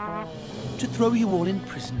 To throw you all in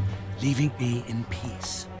prison, leaving me in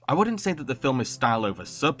peace. I wouldn't say that the film is style over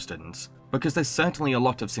substance, because there's certainly a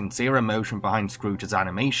lot of sincere emotion behind Scrooge's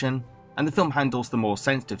animation, and the film handles the more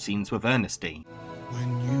sensitive scenes with earnesty.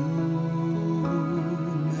 When you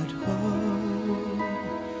met her,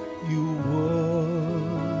 you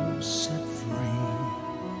were set free.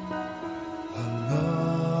 A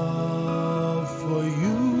love for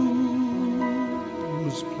you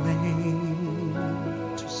was plain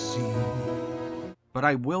to see. But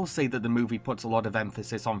I will say that the movie puts a lot of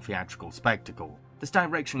emphasis on theatrical spectacle. This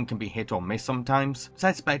direction can be hit or miss sometimes.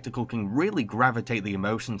 Said spectacle can really gravitate the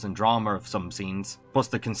emotions and drama of some scenes, plus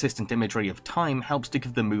the consistent imagery of time helps to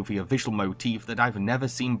give the movie a visual motif that I've never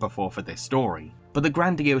seen before for this story. But the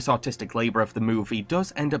grandiose artistic labour of the movie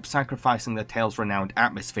does end up sacrificing the tale's renowned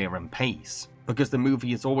atmosphere and pace, because the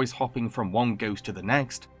movie is always hopping from one ghost to the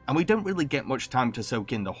next, and we don't really get much time to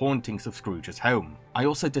soak in the hauntings of Scrooge's home. I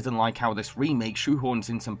also didn't like how this remake shoehorns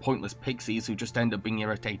in some pointless pixies who just end up being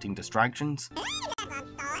irritating distractions.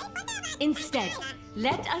 Instead,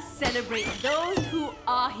 let us celebrate those who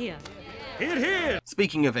are here. Hear, hear!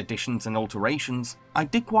 Speaking of additions and alterations, I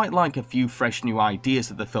did quite like a few fresh new ideas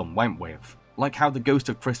that the film went with, like how the Ghost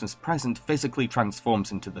of Christmas Present physically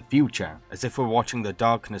transforms into the future, as if we're watching the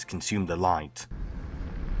darkness consume the light.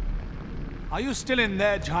 Are you still in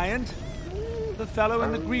there, Giant? The fellow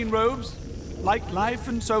in the green robes? Like life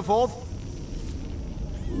and so forth?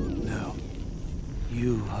 No.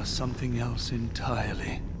 You are something else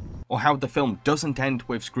entirely. Or how the film doesn't end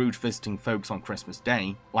with Scrooge visiting folks on Christmas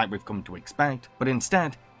Day, like we've come to expect, but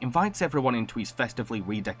instead invites everyone into his festively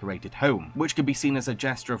redecorated home, which could be seen as a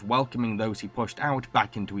gesture of welcoming those he pushed out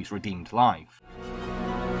back into his redeemed life.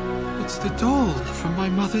 It's the doll from my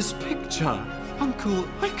mother's picture. Uncle,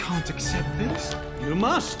 I can't accept this. You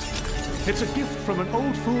must. It's a gift from an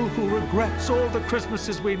old fool who regrets all the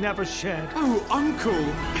Christmases we never shared. Oh, Uncle!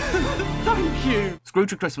 Thank you!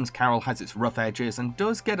 Scrooge A Christmas Carol has its rough edges and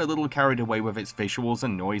does get a little carried away with its visuals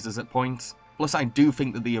and noises at points. Plus, I do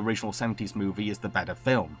think that the original 70s movie is the better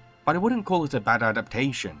film. But I wouldn't call it a bad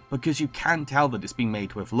adaptation, because you can tell that it's been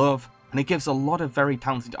made with love, and it gives a lot of very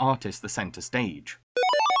talented artists the centre stage.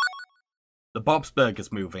 The Bob's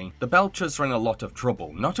Burgers movie. The Belchers are in a lot of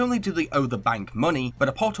trouble. Not only do they owe the bank money, but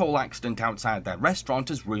a pothole accident outside their restaurant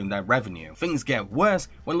has ruined their revenue. Things get worse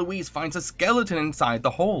when Louise finds a skeleton inside the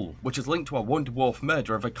hole, which is linked to a Wonder Dwarf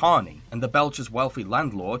murder of a carny, and the Belchers' wealthy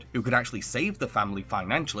landlord, who could actually save the family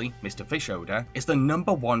financially, Mr. Fishoder, is the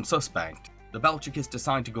 #1 suspect. The Belcher kids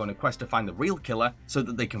decide to go on a quest to find the real killer so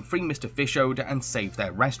that they can free Mr. Fishoder and save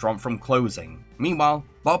their restaurant from closing. Meanwhile,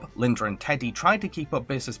 Bob, Linda and Teddy try to keep up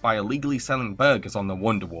business by illegally selling burgers on the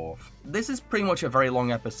Wonder Dwarf. This is pretty much a very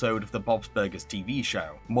long episode of the Bob's Burgers TV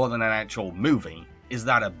show, more than an actual movie. Is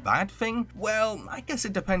that a bad thing? Well, I guess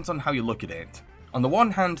it depends on how you look at it. On the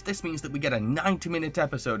one hand, this means that we get a 90-minute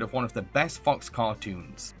episode of one of the best Fox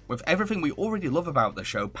cartoons, with everything we already love about the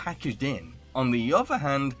show packaged in. On the other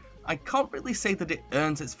hand, I can't really say that it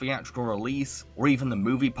earns its theatrical release, or even the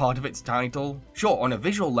movie part of its title. Sure, on a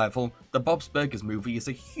visual level, the Bob's Burgers movie is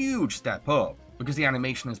a huge step up, because the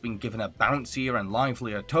animation has been given a bouncier and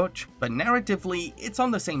livelier touch, but narratively, it's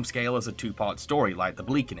on the same scale as a two-part story like The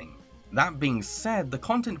Bleakening. That being said, the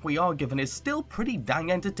content we are given is still pretty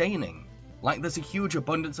dang entertaining. Like, there's a huge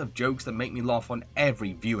abundance of jokes that make me laugh on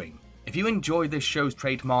every viewing. If you enjoy this show's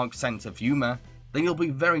trademark sense of humour, then you'll be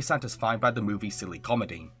very satisfied by the movie's silly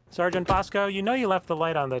comedy. Sergeant Bosco, you know you left the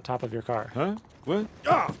light on the top of your car. Huh? What?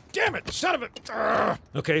 Oh, damn it, son of a...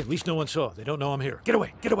 Okay, at least no one saw. They don't know I'm here. Get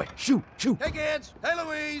away, get away. Shoot, shoot. Hey, kids. Hey,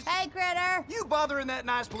 Louise. Hey, Critter. You bothering that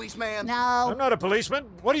nice policeman? No. I'm not a policeman.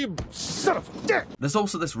 What are you... Son of a dick! There's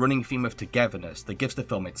also this running theme of togetherness that gives the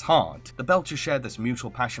film its heart. The Belchers share this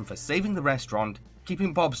mutual passion for saving the restaurant,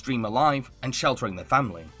 keeping Bob's dream alive, and sheltering the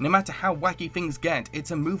family. No matter how wacky things get,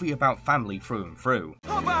 it's a movie about family through and through.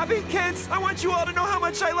 Oh, Bobby, kids, I want you all to know how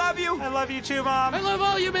much I love you. I love you too, Mom. I love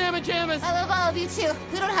all you mamma jammas. I love all of you too.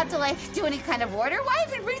 We don't have to, like, do any kind of order. Why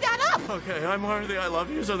even bring that up? Okay, I'm worthy, I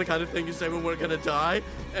love you, so the kind of thing you say when we're gonna die,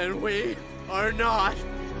 and we are not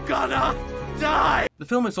gonna die! The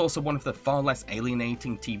film is also one of the far less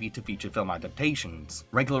alienating TV to feature film adaptations.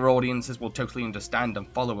 Regular audiences will totally understand and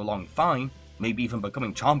follow along fine, maybe even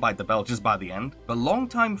becoming charmed by the Belchers by the end, but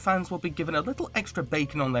long-time fans will be given a little extra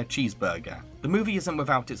bacon on their cheeseburger. The movie isn't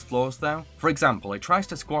without its flaws though. For example, it tries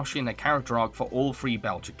to squash in a character arc for all three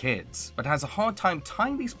Belcher kids, but has a hard time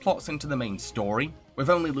tying these plots into the main story,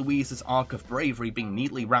 with only Louise's arc of bravery being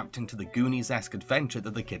neatly wrapped into the Goonies-esque adventure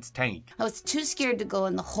that the kids take. I was too scared to go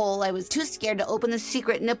in the hole. I was too scared to open the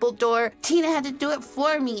secret nipple door. Tina had to do it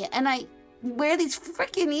for me, and I wear these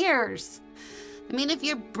freaking ears. I mean, if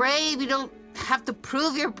you're brave, you don't have to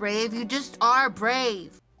prove you're brave, you just are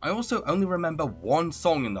brave. I also only remember one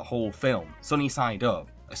song in the whole film, Sunny Side Up,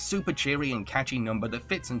 a super cheery and catchy number that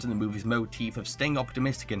fits into the movie's motif of staying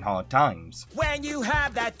optimistic in hard times. When you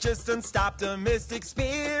have that just unstopped optimistic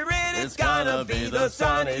spirit, it's gonna be the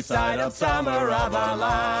sunny side up summer of our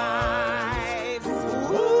lives.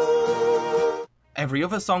 Ooh. Every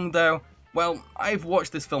other song though, well, I've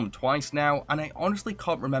watched this film twice now, and I honestly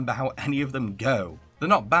can't remember how any of them go. They're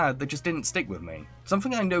not bad, they just didn't stick with me.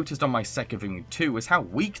 Something I noticed on my second viewing too is how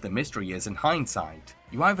weak the mystery is in hindsight.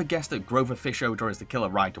 You either guess that Grover Fishoder is the killer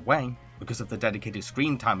right away, because of the dedicated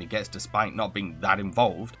screen time he gets despite not being that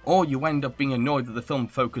involved, or you end up being annoyed that the film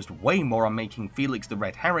focused way more on making Felix the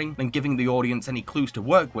red herring than giving the audience any clues to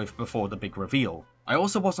work with before the big reveal. I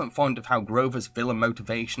also wasn't fond of how Grover's villain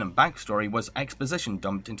motivation and backstory was exposition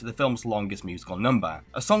dumped into the film's longest musical number,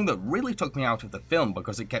 a song that really took me out of the film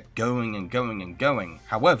because it kept going and going and going.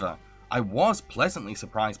 However, I was pleasantly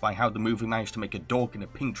surprised by how the movie managed to make a dork in a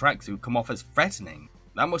pink tracksuit come off as threatening.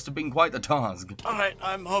 That must have been quite the task. Alright,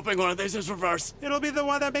 I'm hoping one of these is reverse. It'll be the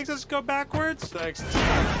one that makes us go backwards. Thanks.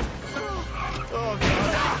 Oh,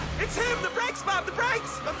 God. It's him! The brakes, Bob! The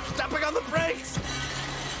brakes! I'm stepping on the brakes!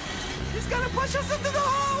 He's gonna push us into the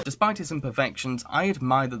hole! Despite its imperfections, I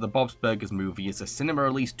admire that the Bob's Burgers movie is a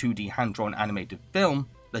cinema-released 2D hand-drawn animated film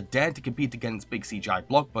that dared to compete against big CGI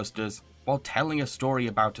blockbusters while telling a story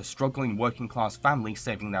about a struggling working-class family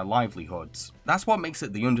saving their livelihoods. That's what makes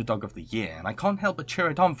it the underdog of the year, and I can't help but cheer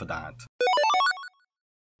it on for that.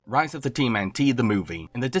 Rise of the TMNT, the movie.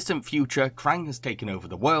 In the distant future, Krang has taken over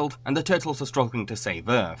the world, and the Turtles are struggling to save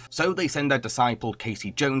Earth, so they send their disciple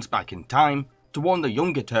Casey Jones back in time to warn the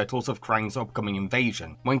younger Turtles of Krang's upcoming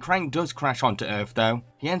invasion. When Krang does crash onto Earth though,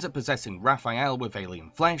 he ends up possessing Raphael with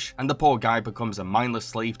alien flesh, and the poor guy becomes a mindless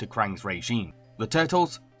slave to Krang's regime. The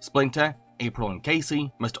Turtles, Splinter, April and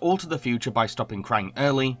Casey must alter the future by stopping Krang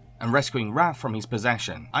early and rescuing Raph from his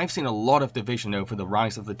possession. I've seen a lot of division over the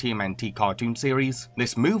Rise of the TMNT cartoon series.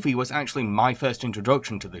 This movie was actually my first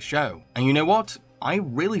introduction to the show, and you know what? I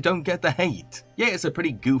really don't get the hate. Yeah, it's a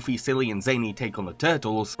pretty goofy, silly and zany take on the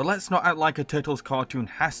Turtles, but let's not act like a Turtles cartoon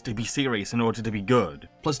has to be serious in order to be good.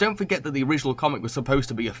 Plus don't forget that the original comic was supposed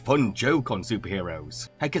to be a fun joke on superheroes.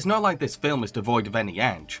 Heck, it's not like this film is devoid of any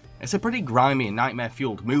edge. It's a pretty grimy and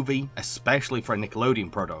nightmare-fueled movie, especially for a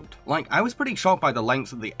Nickelodeon product. Like, I was pretty shocked by the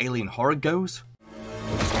lengths that the alien horror goes.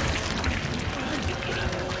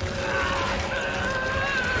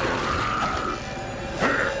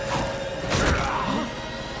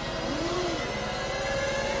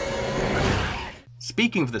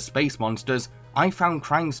 Speaking of the space monsters, I found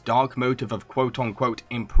Krang's dark motive of quote-unquote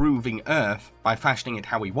improving Earth by fashioning it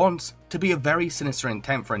how he wants to be a very sinister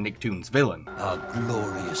intent for a Nicktoons villain. Our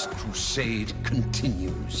glorious crusade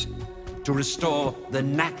continues to restore the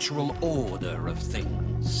natural order of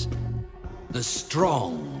things. The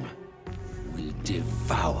strong will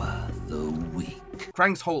devour the weak.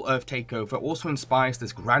 Krang's whole Earth takeover also inspires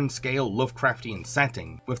this grand-scale Lovecraftian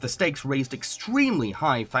setting, with the stakes raised extremely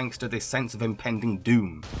high thanks to this sense of impending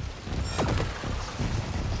doom.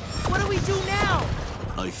 What do we do now?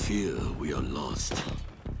 I fear we are lost.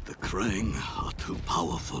 The Krang are too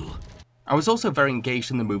powerful. I was also very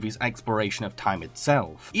engaged in the movie's exploration of time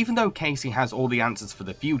itself. Even though Casey has all the answers for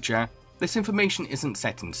the future, this information isn't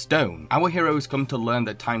set in stone. Our heroes come to learn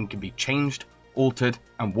that time can be changed, altered,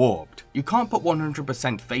 and warped. You can't put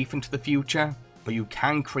 100% faith into the future, but you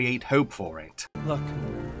can create hope for it. Look,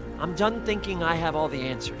 I'm done thinking I have all the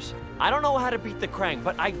answers. I don't know how to beat the Krang,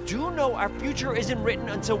 but I do know our future isn't written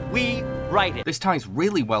until we write it. This ties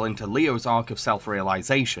really well into Leo's arc of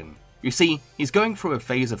self-realization. You see, he's going through a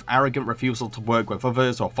phase of arrogant refusal to work with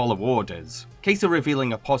others or follow orders. Casey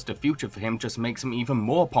revealing a positive future for him just makes him even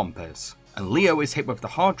more pompous. And Leo is hit with the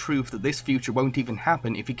hard truth that this future won't even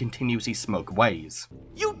happen if he continues his smug ways.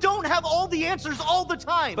 You don't have all the answers all the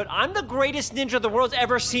time! But I'm the greatest ninja the world's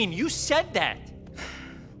ever seen. You said that!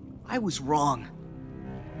 I was wrong.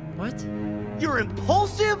 What? You're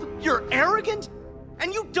impulsive, you're arrogant,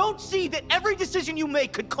 and you don't see that every decision you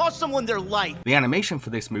make could cost someone their life. The animation for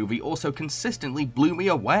this movie also consistently blew me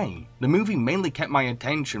away. The movie mainly kept my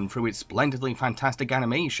attention through its splendidly fantastic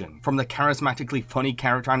animation, from the charismatically funny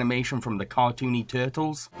character animation from the cartoony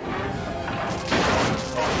turtles.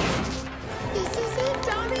 This is it,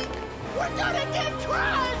 Donnie! We're gonna get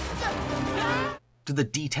crushed! To the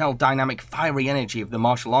detailed, dynamic, fiery energy of the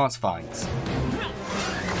martial arts fights.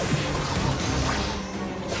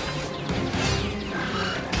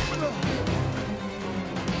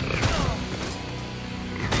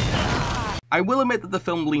 I will admit that the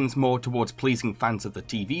film leans more towards pleasing fans of the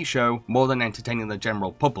TV show, more than entertaining the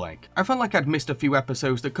general public. I felt like I'd missed a few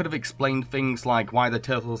episodes that could have explained things like why the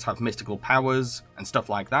turtles have mystical powers, and stuff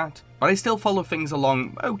like that, but I still follow things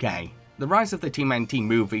along okay. The Rise of the TMNT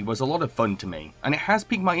movie was a lot of fun to me, and it has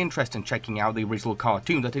piqued my interest in checking out the original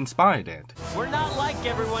cartoon that inspired it. We're not like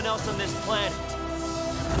everyone else on this planet.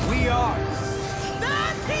 We are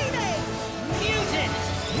the Teenage Mutant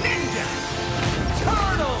Ninja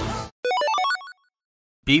Turtles!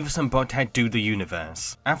 Beavis and Butthead do the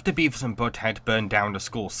universe. After Beavis and Butthead burn down a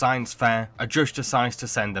school science fair, a judge decides to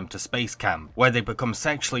send them to space camp, where they become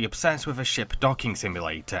sexually obsessed with a ship docking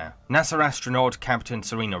simulator. NASA astronaut Captain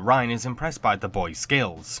Serena Ryan is impressed by the boys'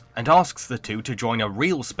 skills, and asks the two to join a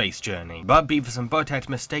real space journey, but Beavis and Butthead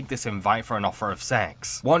mistake this invite for an offer of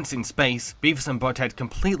sex. Once in space, Beavis and Butthead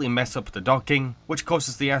completely mess up the docking, which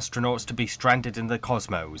causes the astronauts to be stranded in the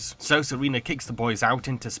cosmos. So Serena kicks the boys out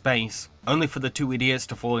into space, only for the two idiots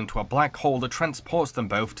to fall into a black hole that transports them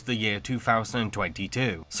both to the year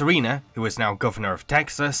 2022. Serena, who is now governor of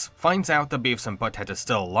Texas, finds out that Beavis and Butthead are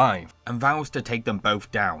still alive, and vows to take them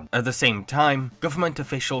both down. At the same time, government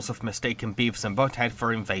officials have mistaken Beavis and Butthead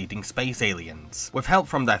for invading space aliens. With help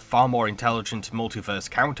from their far more intelligent multiverse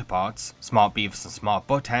counterparts, Smart Beavis and Smart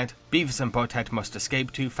Butthead, Beavis and Butthead must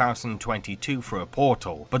escape 2022 through a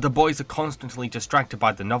portal, but the boys are constantly distracted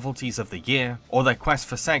by the novelties of the year, or their quest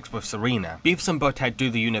for sex with Serena. Beavis and Butthead Do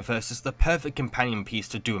the Universe is the perfect companion piece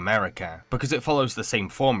to Do America, because it follows the same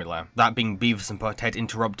formula, that being Beavis and Butthead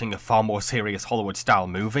interrupting a far more serious Hollywood-style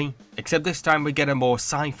movie, except this time we get a more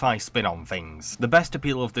sci-fi spin on things. The best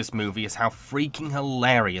appeal of this movie is how freaking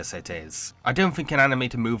hilarious it is. I don't think an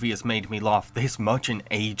animated movie has made me laugh this much in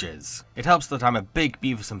ages. It helps that I'm a big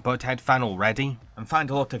Beavis and Butthead fan already, and find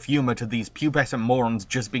a lot of humour to these pubescent morons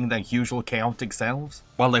just being their usual chaotic selves,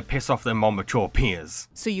 while they piss off their more mature peers.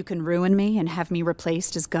 So you can ruin me and have me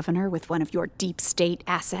replaced as governor with one of your deep state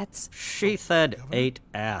assets? She said 8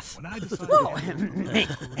 ass. Whoa!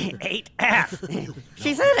 8 ass.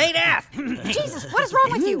 She said 8 ass. Jesus, what is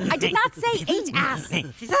wrong with you? I did not say 8 ass.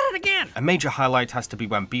 She said it again. A major highlight has to be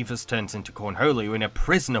when Beavis turns into Cornholio in a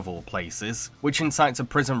prison of all places, which incites a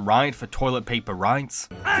prison riot for toilet paper rights.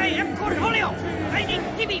 I am Cornholio. I need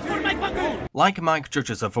TV for my bunghole. Like Mike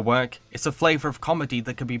Judge's other work, it's a flavour of comedy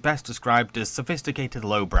that can be best described as sophisticated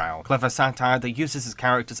lowbrow, clever satire that uses his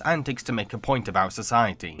characters' antics to make a point about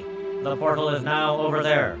society. The portal is now over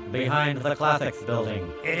there, behind the Classics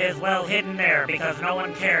building. It is well hidden there because no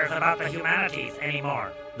one cares about the humanities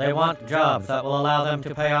anymore. They want jobs that will allow them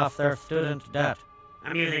to pay off their student debt.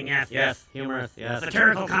 Amusing, yes. Yes, humorous, yes.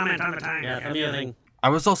 Satirical comment on the time. Yes, amusing. I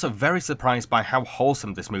was also very surprised by how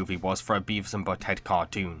wholesome this movie was for a Beavis and Butthead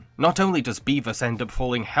cartoon. Not only does Beavis end up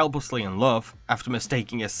falling helplessly in love after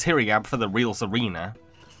mistaking a Syriab for the real Serena.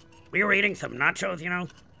 We were eating some nachos, you know,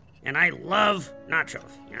 and I love nachos,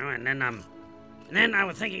 you know, and then I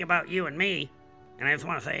was thinking about you and me, and I just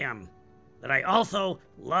want to say, that I also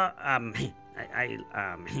love,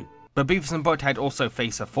 But Beavis and Butthead also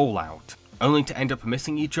face a fallout, only to end up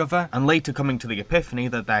missing each other, and later coming to the epiphany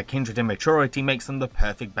that their kindred immaturity makes them the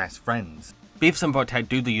perfect best friends. Beavis and Butthead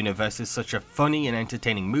Do the Universe is such a funny and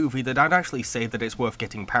entertaining movie that I'd actually say that it's worth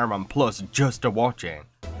getting Paramount Plus just to watch it.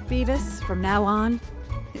 Beavis, from now on,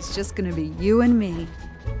 it's just gonna be you and me.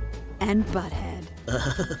 and butthead.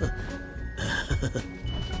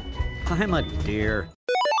 I'm a deer.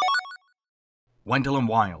 Wendell and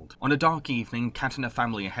Wild. On a dark evening, Kat and her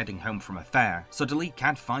family are heading home from a fair. Suddenly,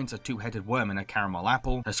 Kat finds a two-headed worm in a caramel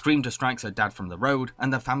apple, her scream distracts her dad from the road,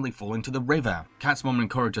 and their family fall into the river. Kat's mum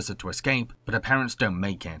encourages her to escape, but her parents don't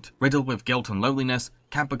make it. Riddled with guilt and loneliness,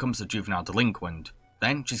 Kat becomes a juvenile delinquent.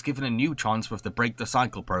 Then, she's given a new chance with the Break the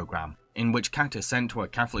Cycle program, in which Kat is sent to a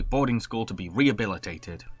Catholic boarding school to be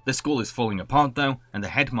rehabilitated. The school is falling apart though, and the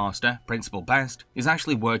headmaster, Principal Best, is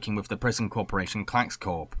actually working with the prison corporation Clax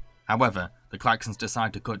Corp. However, the Claxons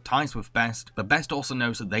decide to cut ties with Best, but Best also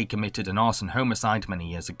knows that they committed an arson homicide many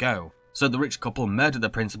years ago, so the rich couple murder the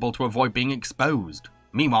principal to avoid being exposed.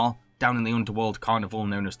 Meanwhile, down in the underworld carnival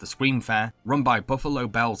known as the Scream Fair, run by Buffalo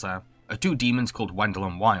Belzer, are two demons called Wendell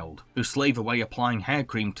and Wild, who slave away applying hair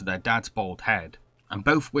cream to their dad's bald head, and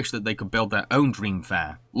both wish that they could build their own dream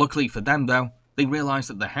fair. Luckily for them though, they realise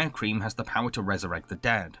that the hair cream has the power to resurrect the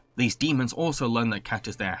dead. These demons also learn that Kat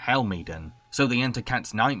is their Hell Maiden, so they enter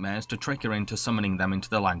Kat's nightmares to trick her into summoning them into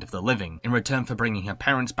the land of the living, in return for bringing her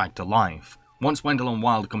parents back to life. Once Wendell and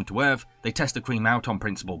Wild come to Earth, they test the cream out on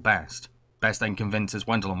Principal Best. Best then convinces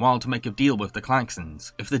Wendell and Wild to make a deal with the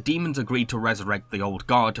Claxons. If the demons agree to resurrect the old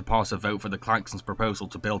guard to pass a vote for the Claxons' proposal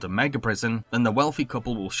to build a mega prison, then the wealthy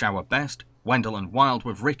couple will shower Best, Wendell and Wild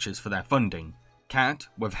with riches for their funding. Kat,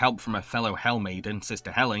 with help from her fellow Hell Maiden,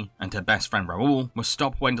 Sister Helly, and her best friend Raoul, must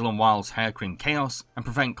stop Wendell and Wild's hair cream chaos and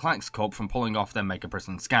prevent Clax Corp from pulling off their mega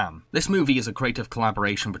prison scam. This movie is a creative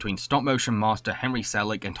collaboration between stop-motion master Henry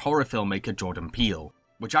Selick and horror filmmaker Jordan Peele,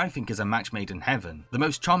 which I think is a match made in heaven. The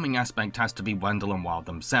most charming aspect has to be Wendell and Wild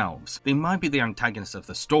themselves. They might be the antagonists of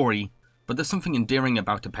the story, but there's something endearing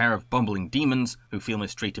about a pair of bumbling demons who feel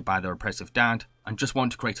mistreated by their oppressive dad and just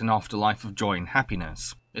want to create an afterlife of joy and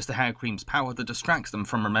happiness. It's the hair cream's power that distracts them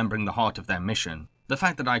from remembering the heart of their mission. The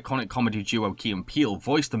fact that iconic comedy duo Key and Peele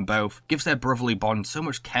voiced them both gives their brotherly bond so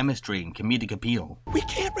much chemistry and comedic appeal. We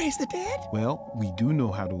can't raise the dead? Well, we do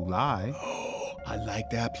know how to lie. I like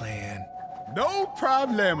that plan. No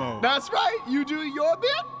problemo. That's right, you do your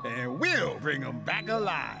bit, and we'll bring them back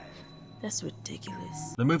alive. That's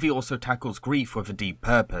ridiculous. The movie also tackles grief with a deep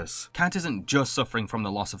purpose. Kat isn't just suffering from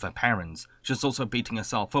the loss of her parents, she's also beating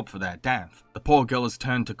herself up for their death. The poor girl has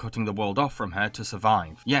turned to cutting the world off from her to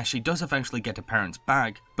survive. Yeah, she does eventually get her parents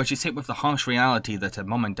back, but she's hit with the harsh reality that her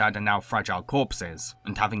mum and dad are now fragile corpses,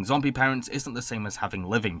 and having zombie parents isn't the same as having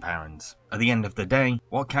living parents. At the end of the day,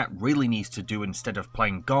 what Kat really needs to do instead of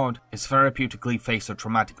playing God is therapeutically face her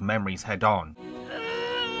traumatic memories head on.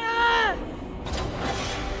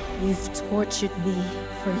 You've tortured me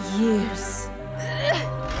for years.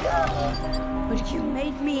 But you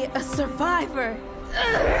made me a survivor.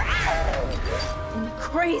 And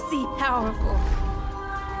crazy powerful.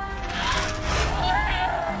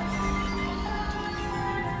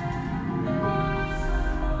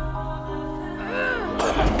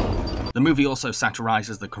 The movie also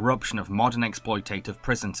satirizes the corruption of modern exploitative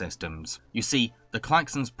prison systems. You see, the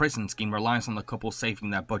Claxons' prison scheme relies on the couple saving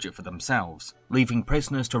their budget for themselves, leaving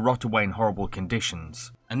prisoners to rot away in horrible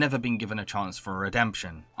conditions, and never being given a chance for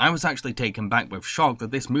redemption. I was actually taken back with shock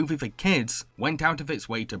that this movie for kids went out of its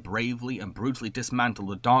way to bravely and brutally dismantle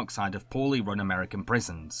the dark side of poorly run American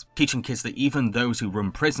prisons, teaching kids that even those who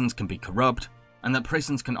run prisons can be corrupt, and that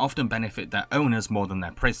prisons can often benefit their owners more than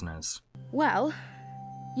their prisoners. Well,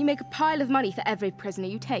 you make a pile of money for every prisoner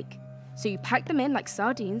you take. So you pack them in like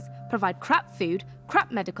sardines, provide crap food, crap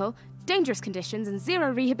medical, dangerous conditions, and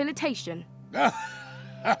zero rehabilitation. I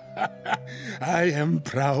am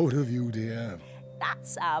proud of you, dear.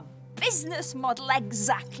 That's a business model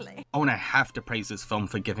exactly. Oh, and I have to praise this film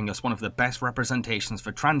for giving us one of the best representations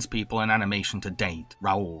for trans people in animation to date,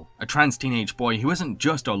 Raoul, a trans teenage boy who isn't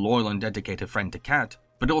just a loyal and dedicated friend to Kat,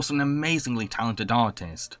 but also an amazingly talented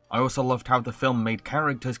artist. I also loved how the film made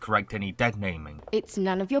characters correct any dead naming. It's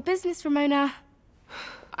none of your business, Ramona.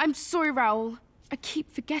 I'm sorry, Raoul. I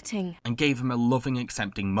keep forgetting. And gave him a loving,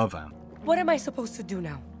 accepting mother. What am I supposed to do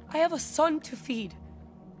now? I have a son to feed.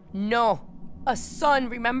 No. A son,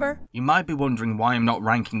 remember? You might be wondering why I'm not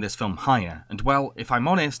ranking this film higher, and well, if I'm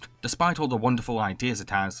honest, despite all the wonderful ideas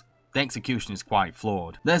it has, the execution is quite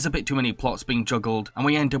flawed. There's a bit too many plots being juggled, and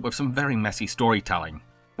we end up with some very messy storytelling.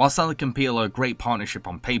 While Selick and Peele are a great partnership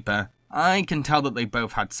on paper, I can tell that they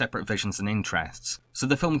both had separate visions and interests, so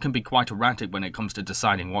the film can be quite erratic when it comes to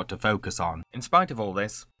deciding what to focus on. In spite of all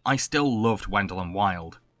this, I still loved Wendell and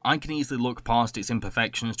Wild. I can easily look past its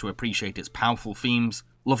imperfections to appreciate its powerful themes,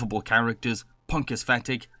 lovable characters, punk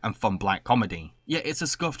aesthetic, and fun black comedy. Yeah, it's a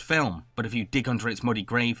scuffed film, but if you dig under its muddy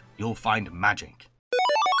grave, you'll find magic.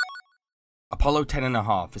 Apollo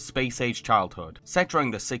 10.5 is space-age childhood. Set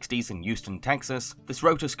during the 60s in Houston, Texas, this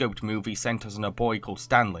rotoscoped movie centers on a boy called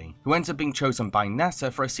Stanley, who ends up being chosen by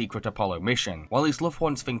NASA for a secret Apollo mission. While his loved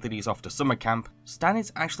ones think that he's off to summer camp, Stan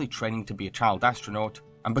is actually training to be a child astronaut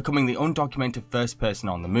and becoming the undocumented first person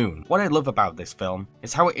on the moon. What I love about this film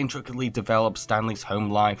is how it intricately develops Stanley's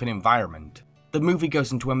home life and environment. The movie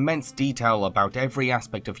goes into immense detail about every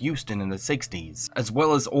aspect of Houston in the 60s, as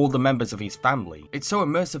well as all the members of his family. It's so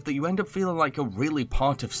immersive that you end up feeling like you're really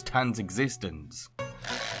part of Stan's existence.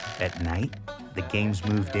 At night, the games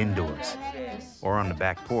moved indoors, or on the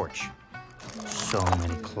back porch. So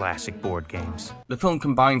many classic board games. The film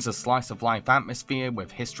combines a slice-of-life atmosphere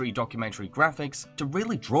with history documentary graphics to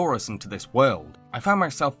really draw us into this world. I found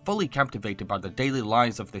myself fully captivated by the daily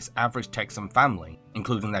lives of this average Texan family,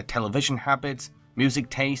 including their television habits, music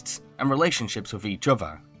tastes, and relationships with each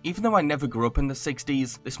other. Even though I never grew up in the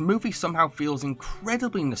 60s, this movie somehow feels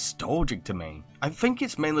incredibly nostalgic to me. I think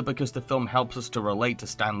it's mainly because the film helps us to relate to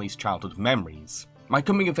Stanley's childhood memories. My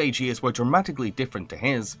coming-of-age years were dramatically different to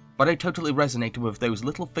his, but I totally resonated with those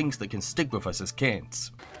little things that can stick with us as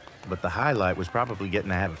kids. But the highlight was probably getting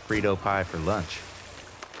to have a Frito pie for lunch,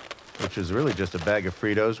 which was really just a bag of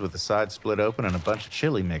Fritos with the sides split open and a bunch of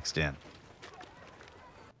chili mixed in.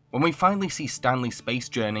 When we finally see Stanley's space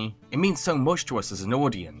journey, it means so much to us as an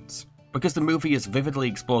audience, because the movie has vividly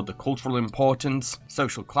explored the cultural importance,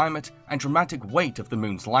 social climate, and dramatic weight of the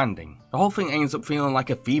moon's landing. The whole thing ends up feeling like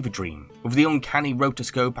a fever dream, with the uncanny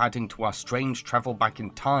rotoscope adding to our strange travel back in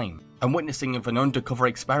time, and witnessing of an undercover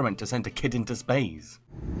experiment to send a kid into space.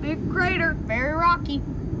 Big crater, very rocky.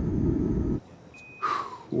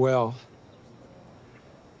 Well,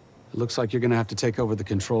 it looks like you're gonna have to take over the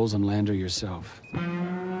controls and lander yourself.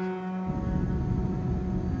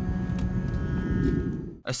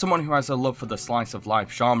 As someone who has a love for the slice-of-life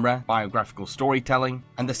genre, biographical storytelling,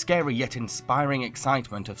 and the scary yet inspiring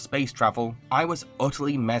excitement of space travel, I was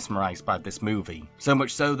utterly mesmerized by this movie. So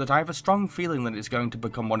much so that I have a strong feeling that it's going to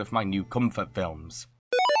become one of my new comfort films.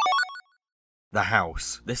 The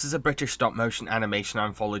House. This is a British stop-motion animation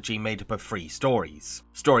anthology made up of 3 stories.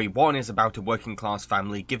 Story 1 is about a working-class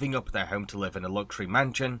family giving up their home to live in a luxury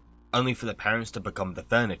mansion, only for the parents to become the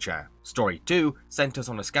furniture. Story 2 centers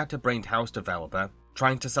on a scatterbrained house developer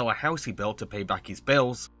trying to sell a house he built to pay back his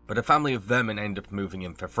bills, but a family of vermin end up moving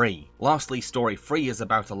in for free. Lastly, Story 3 is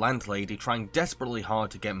about a landlady trying desperately hard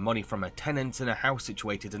to get money from her tenants in a house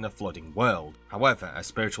situated in a flooding world. However, a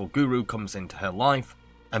spiritual guru comes into her life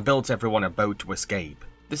and builds everyone a boat to escape.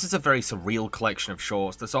 This is a very surreal collection of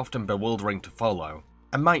shorts that's often bewildering to follow,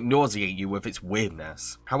 and might nauseate you with its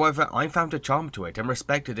weirdness. However, I found a charm to it and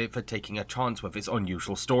respected it for taking a chance with its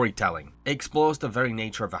unusual storytelling. It explores the very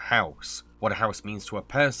nature of a house, what a house means to a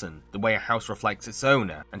person, the way a house reflects its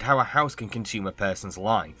owner, and how a house can consume a person's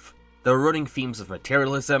life. There are running themes of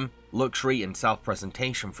materialism, luxury, and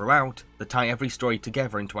self-presentation throughout that tie every story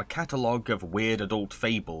together into a catalogue of weird adult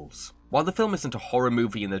fables. While the film isn't a horror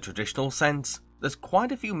movie in the traditional sense, there's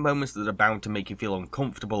quite a few moments that are bound to make you feel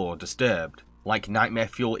uncomfortable or disturbed, like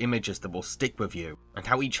nightmare-fuel images that will stick with you, and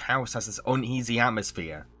how each house has this uneasy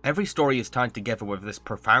atmosphere. Every story is tied together with this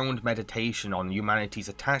profound meditation on humanity's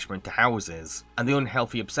attachment to houses, and the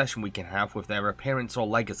unhealthy obsession we can have with their appearance or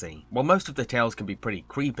legacy. While most of the tales can be pretty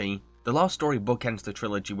creepy, the last story bookends the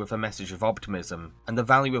trilogy with a message of optimism, and the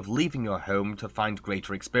value of leaving your home to find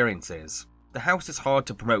greater experiences. The house is hard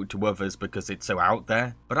to promote to others because it's so out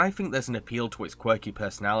there, but I think there's an appeal to its quirky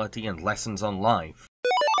personality and lessons on life.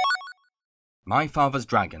 My Father's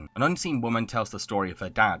Dragon. An unseen woman tells the story of her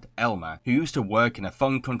dad, Elmer, who used to work in a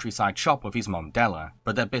fun countryside shop with his mom Della,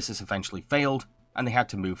 but their business eventually failed and they had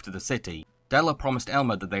to move to the city. Della promised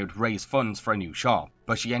Elmer that they would raise funds for a new shop,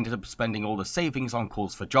 but she ended up spending all the savings on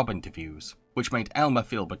calls for job interviews, which made Elmer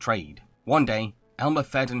feel betrayed. One day, Elmer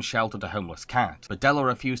fed and sheltered a homeless cat, but Della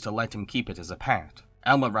refused to let him keep it as a pet.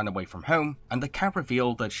 Elmer ran away from home, and the cat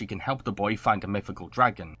revealed that she can help the boy find a mythical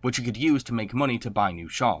dragon, which he could use to make money to buy a new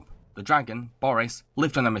shop. The dragon, Boris,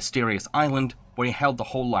 lived on a mysterious island where he held the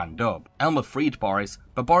whole land up. Elmer freed Boris,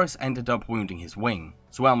 but Boris ended up wounding his wing,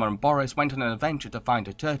 so Elmer and Boris went on an adventure to find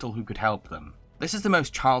a turtle who could help them. This is the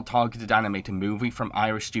most child-targeted animated movie from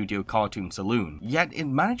Irish studio Cartoon Saloon, yet it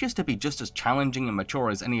manages to be just as challenging and mature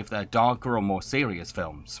as any of their darker or more serious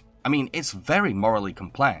films. I mean, it's very morally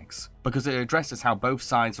complex, because it addresses how both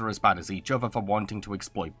sides are as bad as each other for wanting to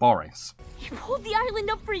exploit Boris. He pulled the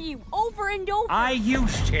island up for you, over and over. I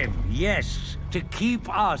used him, yes, to keep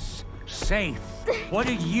us safe. What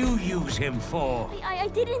did you use him for? I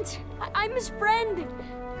didn't. I'm his friend.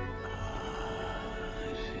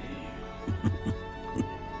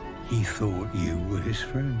 He thought you were his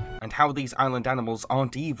friend. And how these island animals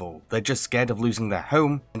aren't evil, they're just scared of losing their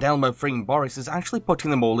home, and Elmo freeing Boris is actually putting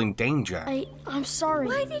them all in danger. I'm sorry.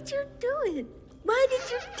 Why did you do it? Why did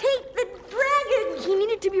you take the dragon? He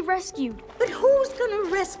needed to be rescued. But who's gonna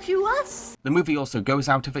rescue us? The movie also goes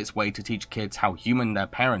out of its way to teach kids how human their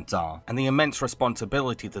parents are, and the immense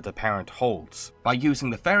responsibility that a parent holds, by using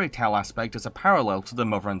the fairy tale aspect as a parallel to the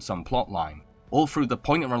mother and son plotline, all through the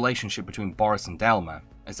poignant relationship between Boris and Elma,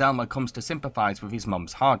 as Elma comes to sympathize with his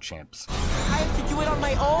mum's hardships. I have to do it on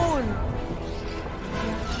my own.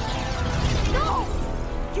 No!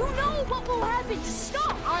 You know what will happen. Just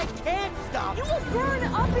stop. I can't stop. You will burn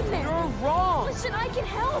up in there. You're wrong. Listen, I can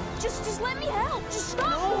help. Just let me help. Just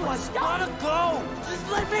stop. No, I stop. gotta go.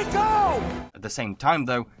 Just let me go. At the same time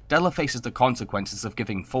though, Della faces the consequences of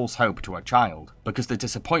giving false hope to her child, because the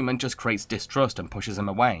disappointment just creates distrust and pushes him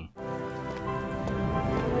away.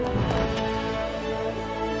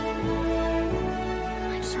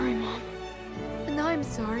 I'm sorry, Mom. And I'm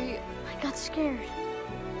sorry. I got scared.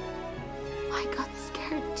 I got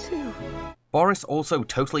scared too. Boris also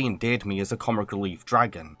totally endeared me as a comic relief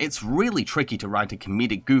dragon. It's really tricky to write a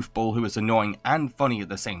comedic goofball who is annoying and funny at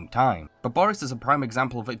the same time, but Boris is a prime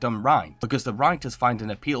example of it done right, because the writers find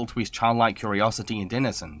an appeal to his childlike curiosity and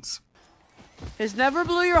innocence. Is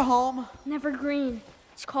Neverblue your home? Nevergreen.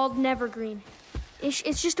 It's called Nevergreen.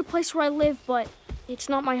 It's just a place where I live, but it's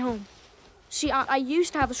not my home. See, I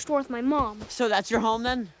used to have a store with my mom. So that's your home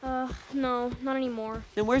then? No, not anymore.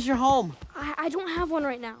 Then where's your home? I don't have one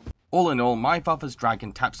right now. All in all, My Father's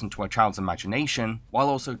Dragon taps into a child's imagination, while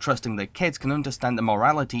also trusting that kids can understand that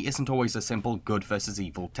morality isn't always a simple good versus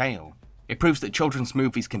evil tale. It proves that children's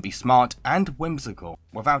movies can be smart and whimsical,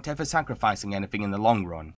 without ever sacrificing anything in the long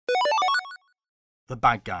run. The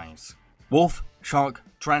bad guys. Wolf, Shark,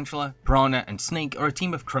 Tarantula, Piranha, and Snake are a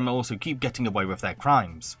team of criminals who keep getting away with their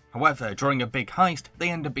crimes. However, during a big heist, they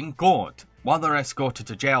end up being caught. While they're escorted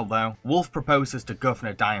to jail though, Wolf proposes to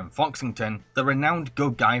Governor Diane Foxington that renowned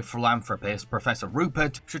good guy philanthropist Professor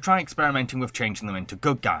Rupert should try experimenting with changing them into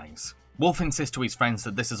good guys. Wolf insists to his friends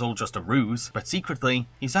that this is all just a ruse, but secretly,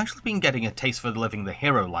 he's actually been getting a taste for living the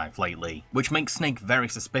hero life lately, which makes Snake very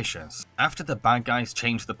suspicious. After the bad guys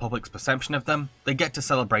change the public's perception of them, they get to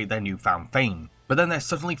celebrate their newfound fame. But then they're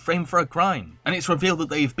suddenly framed for a crime, and it's revealed that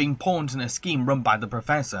they've been pawns in a scheme run by the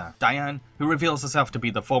Professor. Diane, who reveals herself to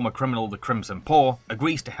be the former criminal the Crimson Paw,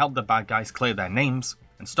 agrees to help the bad guys clear their names,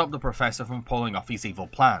 and stop the Professor from pulling off his evil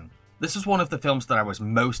plan. This was one of the films that I was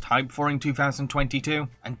most hyped for in 2022,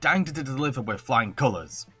 and dang did it deliver with flying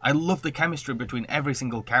colours. I love the chemistry between every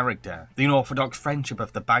single character, the unorthodox friendship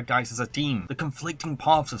of the bad guys as a team, the conflicting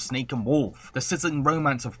paths of Snake and Wolf, the sizzling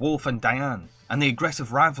romance of Wolf and Diane, and the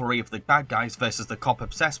aggressive rivalry of the bad guys versus the cop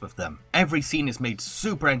obsessed with them. Every scene is made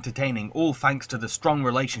super entertaining, all thanks to the strong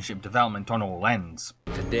relationship development on all ends.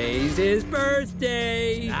 Today's his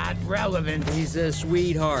birthday! Not relevant. He's a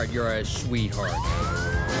sweetheart. You're a sweetheart.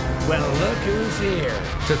 Well, look who's here.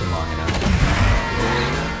 Took him long enough.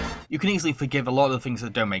 You can easily forgive a lot of the things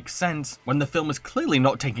that don't make sense when the film is clearly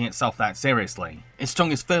not taking itself that seriously. Its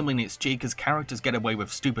tongue is firmly in its cheek as characters get away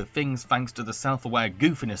with stupid things thanks to the self-aware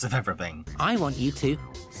goofiness of everything. I want you to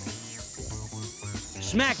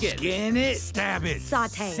smack it, skin it, stab it,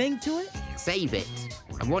 Saute. sing to it, save it.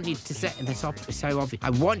 I want you to set this up so obvious.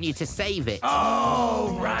 I want you to save it.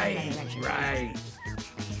 Oh, right.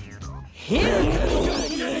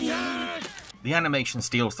 The animation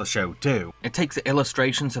steals the show too. It takes the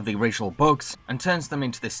illustrations of the original books and turns them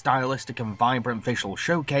into this stylistic and vibrant visual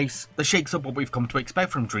showcase that shakes up what we've come to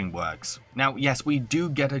expect from DreamWorks. Now, yes, we do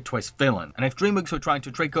get a twist villain, and if DreamWorks were trying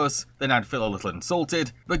to trick us, then I'd feel a little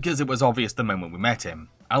insulted, because it was obvious the moment we met him.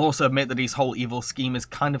 I'll also admit that his whole evil scheme is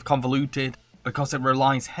kind of convoluted, because it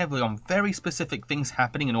relies heavily on very specific things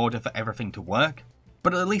happening in order for everything to work.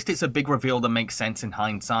 But at least it's a big reveal that makes sense in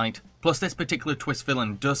hindsight. Plus, this particular twist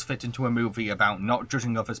villain does fit into a movie about not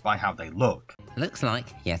judging others by how they look. Looks like,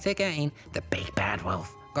 yet again, the big bad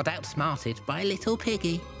wolf got outsmarted by little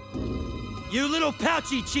piggy. You little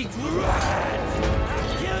pouchy cheeked rat!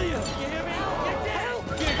 I'll kill you! You hear me? Get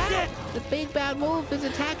down! Get! The big bad wolf is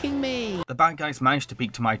attacking me! The bad guys managed to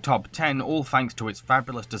peak to my top 10 all thanks to its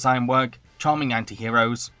fabulous design work, charming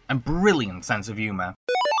anti-heroes, and brilliant sense of humour.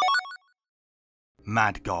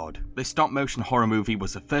 Mad God. This stop-motion horror movie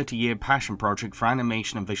was a 30-year passion project for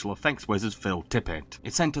animation and visual effects wizard Phil Tippett.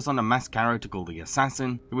 It centers on a masked character called the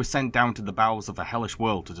Assassin, who was sent down to the bowels of a hellish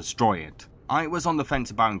world to destroy it. I was on the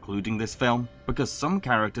fence about including this film, because some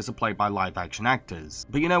characters are played by live-action actors.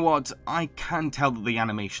 But you know what? I can tell that the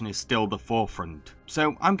animation is still the forefront,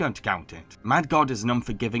 so I'm going to count it. Mad God is an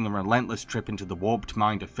unforgiving and relentless trip into the warped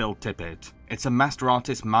mind of Phil Tippett. It's a master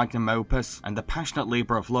artist's magnum opus, and the passionate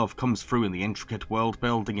labour of love comes through in the intricate world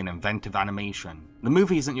building and inventive animation. The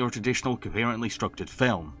movie isn't your traditional coherently structured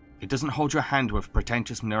film. It doesn't hold your hand with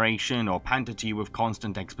pretentious narration or pander to you with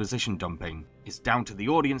constant exposition dumping. It's down to the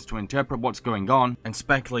audience to interpret what's going on and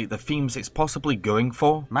speculate the themes it's possibly going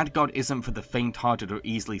for. Mad God isn't for the faint-hearted or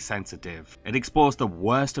easily sensitive. It explores the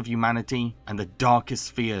worst of humanity and the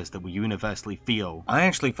darkest fears that we universally feel. I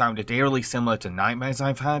actually found it eerily similar to nightmares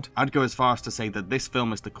I've had. I'd go as far as to say that this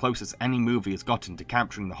film is the closest any movie has gotten to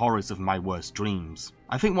capturing the horrors of my worst dreams.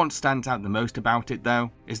 I think what stands out the most about it,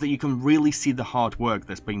 though, is that you can really see the hard work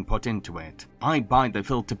that's been put into it. I buy that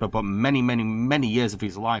Phil Tippett put many years of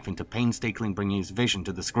his life into painstakingly bringing his vision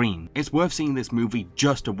to the screen. It's worth seeing this movie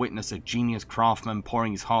just to witness a genius craftsman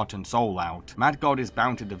pouring his heart and soul out. Mad God is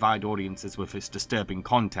bound to divide audiences with its disturbing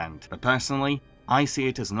content, but personally, I see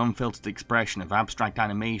it as an unfiltered expression of abstract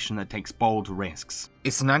animation that takes bold risks.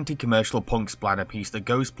 It's an anti-commercial punk splatter piece that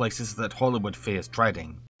goes places that Hollywood fears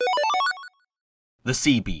treading. The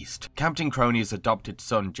Sea Beast. Captain Crony's adopted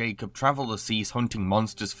son Jacob travel the seas hunting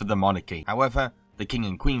monsters for the monarchy. However, the king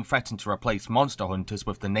and queen threaten to replace monster hunters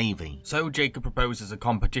with the navy. So Jacob proposes a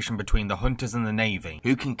competition between the hunters and the navy,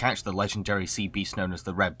 who can catch the legendary sea beast known as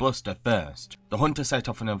the Red Bluster first. The hunters set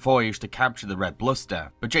off on a voyage to capture the Red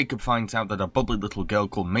Bluster, but Jacob finds out that a bubbly little girl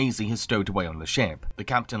called Maisie has stowed away on the ship. The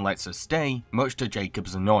captain lets her stay, much to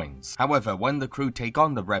Jacob's annoyance. However, when the crew take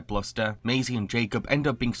on the Red Bluster, Maisie and Jacob end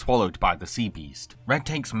up being swallowed by the sea beast. Red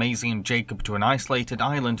takes Maisie and Jacob to an isolated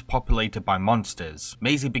island populated by monsters.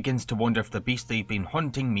 Maisie begins to wonder if the beast they've been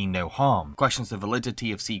hunting mean no harm, questions the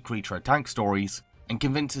validity of sea creature attack stories, and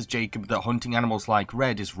convinces Jacob that hunting animals like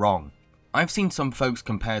Red is wrong. I've seen some folks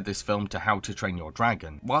compare this film to How to Train Your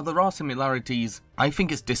Dragon. While there are similarities, I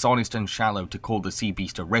think it's dishonest and shallow to call the Sea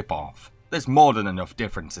Beast a rip-off. There's more than enough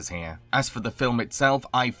differences here. As for the film itself,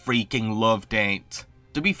 I freaking loved it.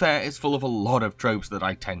 To be fair, it's full of a lot of tropes that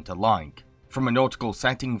I tend to like. From a nautical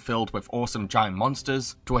setting filled with awesome giant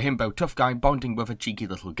monsters, to a himbo tough guy bonding with a cheeky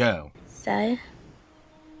little girl. So,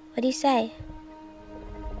 what do you say?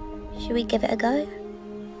 Should we give it a go?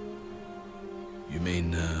 You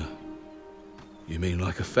mean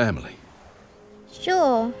like a family?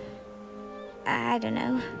 Sure. I don't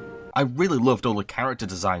know. I really loved all the character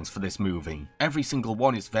designs for this movie. Every single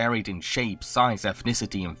one is varied in shape, size,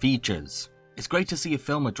 ethnicity, and features. It's great to see a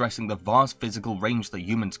film addressing the vast physical range that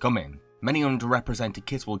humans come in. Many underrepresented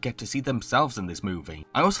kids will get to see themselves in this movie.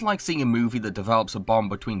 I also like seeing a movie that develops a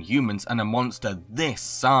bond between humans and a monster this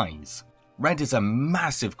size. Red is a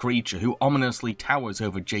massive creature who ominously towers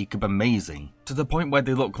over Jacob and Maisie, to the point where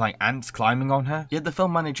they look like ants climbing on her, yet the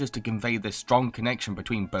film manages to convey this strong connection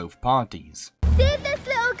between both parties. See this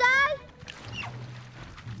little guy?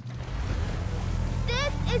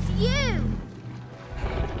 This is you!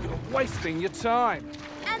 You're wasting your time.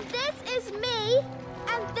 And this is me,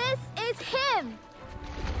 and this is him!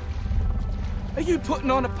 Are you putting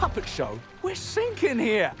on a puppet show? We're sinking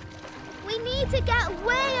here! We need to get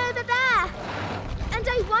way over there! And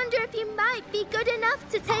I wonder if you might be good enough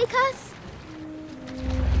to take us?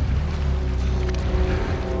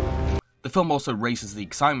 The film also raises the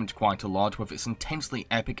excitement quite a lot with its intensely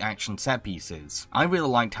epic action set pieces. I really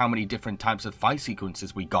liked how many different types of fight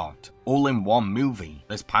sequences we got, all in one movie.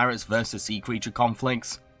 There's pirates versus sea creature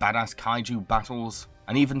conflicts, badass kaiju battles,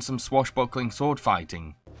 and even some swashbuckling sword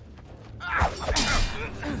fighting.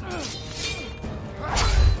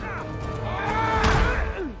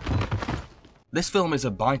 This film is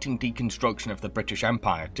a biting deconstruction of the British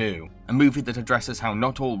Empire too, a movie that addresses how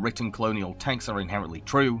not all written colonial texts are inherently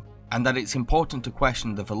true, and that it's important to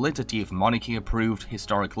question the validity of monarchy-approved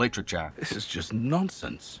historic literature. This is just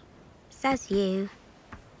nonsense. Says you.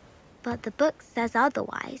 But the book says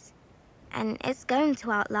otherwise, and it's going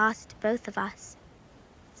to outlast both of us.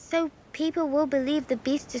 So people will believe the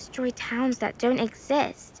beast destroyed towns that don't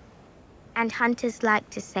exist. And hunters like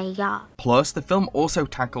to say yeah. Plus, the film also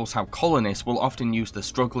tackles how colonists will often use the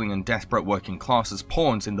struggling and desperate working class as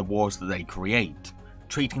pawns in the wars that they create,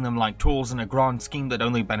 treating them like tools in a grand scheme that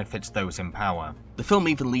only benefits those in power. The film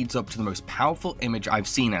even leads up to the most powerful image I've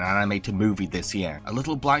seen in an animated movie this year, a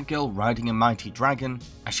little black girl riding a mighty dragon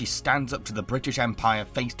as she stands up to the British Empire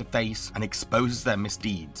face to face and exposes their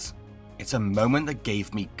misdeeds. It's a moment that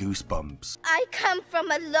gave me goosebumps. I come from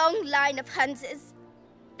a long line of hunters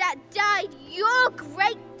that died your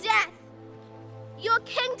great death. Your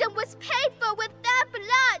kingdom was paid for with their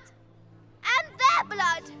blood. And their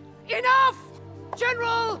blood. Enough!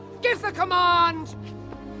 General, give the command!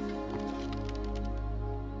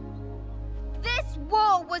 This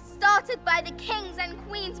war was started by the kings and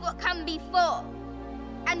queens what come before.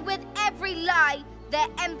 And with every lie, their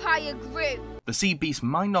empire grew. The Sea Beast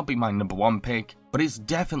might not be my #1 pick, but it's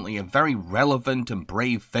definitely a very relevant and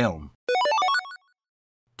brave film.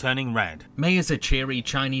 Turning Red. May is a cheery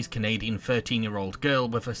Chinese-Canadian 13-year-old girl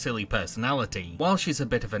with a silly personality. While she's a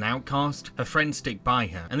bit of an outcast, her friends stick by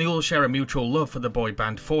her, and they all share a mutual love for the boy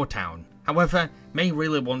band Four Town. However, May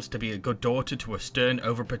really wants to be a good daughter to a stern,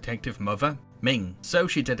 overprotective mother, Ming, so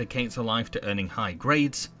she dedicates her life to earning high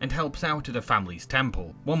grades and helps out at her family's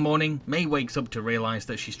temple. One morning, May wakes up to realize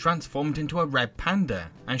that she's transformed into a red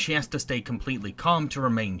panda, and she has to stay completely calm to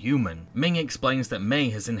remain human. Ming explains that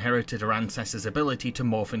May has inherited her ancestors' ability to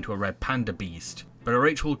morph into a red panda beast, but a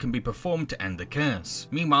ritual can be performed to end the curse.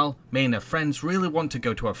 Meanwhile, May and her friends really want to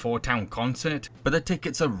go to a Four Town concert, but the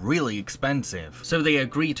tickets are really expensive, so they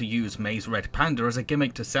agree to use May's red panda as a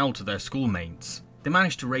gimmick to sell to their schoolmates. They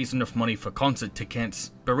manage to raise enough money for concert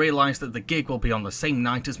tickets, but realise that the gig will be on the same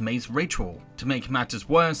night as May's ritual. To make matters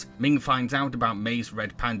worse, Ming finds out about May's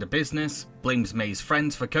red panda business, blames May's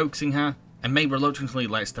friends for coaxing her, and May reluctantly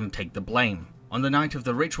lets them take the blame. On the night of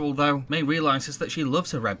the ritual though, May realises that she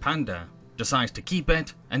loves her red panda, decides to keep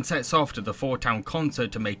it, and sets off to the Four Town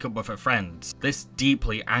concert to make up with her friends. This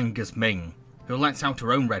deeply angers Ming, who lets out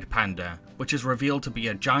her own red panda, which is revealed to be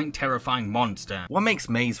a giant terrifying monster. What makes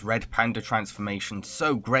May's red panda transformation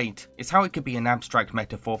so great is how it could be an abstract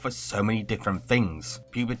metaphor for so many different things: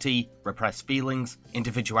 puberty, repressed feelings,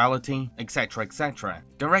 individuality, etc, etc.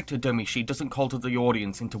 Director Domishi doesn't culture the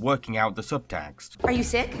audience into working out the subtext. Are you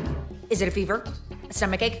sick? Is it a fever? A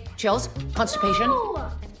stomachache? Chills? Constipation? No!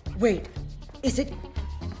 Wait, is it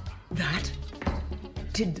that?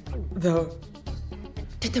 Did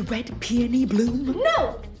the red peony bloom?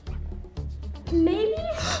 No! Maybe?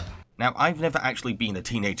 Now, I've never actually been a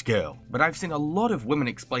teenage girl, but I've seen a lot of women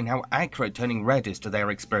explain how accurate turning red is to their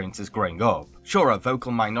experiences growing up. Sure, a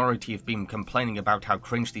vocal minority have been complaining about how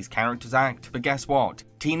cringe these characters act, but guess what?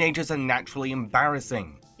 Teenagers are naturally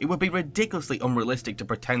embarrassing. It would be ridiculously unrealistic to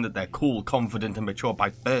pretend that they're cool, confident, and mature by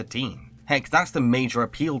 13. Heck, that's the major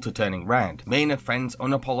appeal to Turning Red, May and her friends'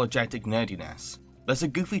 unapologetic nerdiness. There's a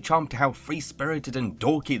goofy charm to how free-spirited and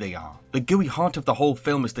dorky they are. The gooey heart of the whole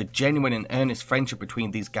film is the genuine and earnest friendship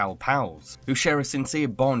between these gal pals, who share a sincere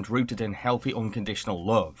bond rooted in healthy, unconditional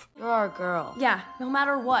love. You're our girl. Yeah, no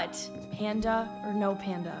matter what. Panda or no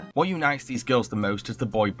panda. What unites these girls the most is the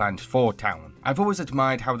boy band Four Town. I've always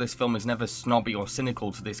admired how this film is never snobby or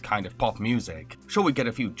cynical to this kind of pop music. Sure, we get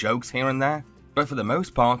a few jokes here and there, but for the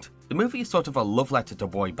most part, the movie is sort of a love letter to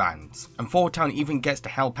boy bands, and Four Town even gets to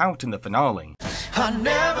help out in the finale. I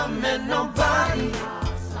never met nobody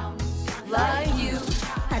like you.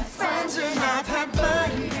 Had friends and I've had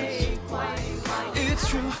buddies. It's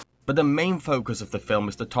true. But the main focus of the film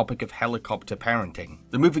is the topic of helicopter parenting.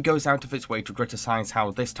 The movie goes out of its way to criticize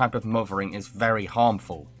how this type of mothering is very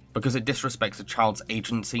harmful, because it disrespects a child's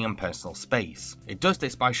agency and personal space. It does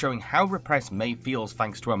this by showing how repressed May feels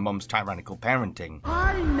thanks to her mum's tyrannical parenting.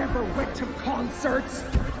 I never went to concerts.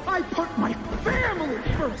 I put my family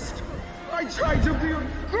first. I tried to be a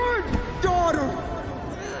good daughter.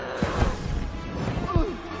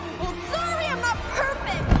 Well, sorry I'm not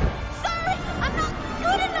perfect. Sorry I'm not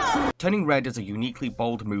good enough. Turning Red is a uniquely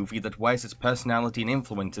bold movie that wears its personality and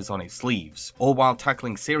influences on its sleeves, all while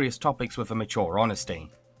tackling serious topics with a mature honesty.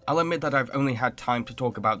 I'll admit that I've only had time to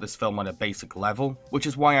talk about this film on a basic level, which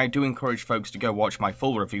is why I do encourage folks to go watch my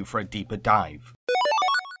full review for a deeper dive.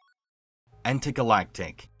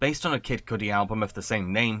 Intergalactic. Based on a Kid Cudi album of the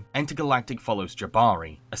same name, Intergalactic follows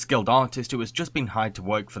Jabari, a skilled artist who has just been hired to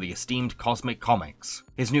work for the esteemed Cosmic Comics.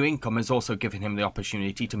 His new income has also given him the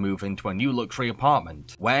opportunity to move into a new luxury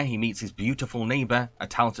apartment, where he meets his beautiful neighbour, a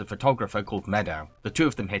talented photographer called Meadow. The two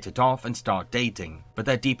of them hit it off and start dating, but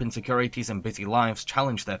their deep insecurities and busy lives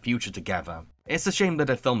challenge their future together. It's a shame that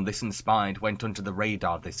a film this inspired went under the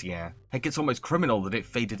radar this year. Heck, it's almost criminal that it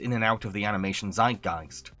faded in and out of the animation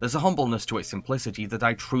zeitgeist. There's a humbleness to its simplicity that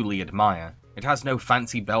I truly admire. It has no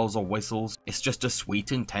fancy bells or whistles, it's just a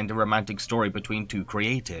sweet and tender romantic story between two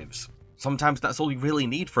creatives. Sometimes that's all you really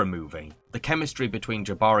need for a movie. The chemistry between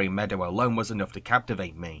Jabari and Meadow alone was enough to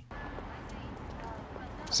captivate me.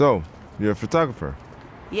 So, you're a photographer?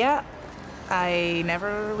 Yeah, I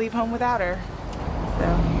never leave home without her,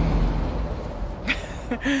 so...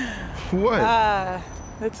 What?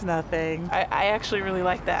 It's nothing. I actually really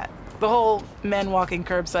like that. The whole men walking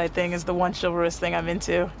curbside thing is the one chivalrous thing I'm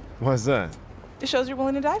into. Why's that? It shows you're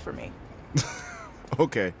willing to die for me.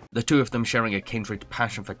 Okay. The two of them sharing a kindred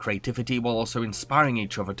passion for creativity while also inspiring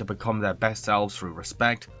each other to become their best selves through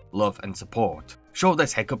respect, love, and support. Sure,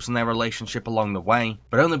 there's hiccups in their relationship along the way,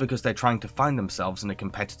 but only because they're trying to find themselves in a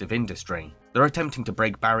competitive industry. They're attempting to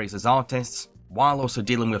break barriers as artists, while also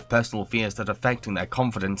dealing with personal fears that are affecting their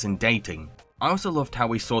confidence in dating. I also loved how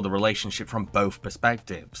we saw the relationship from both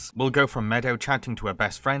perspectives. We'll go from Meadow chatting to her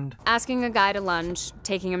best friend, asking a guy to lunch,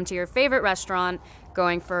 taking him to your favorite restaurant,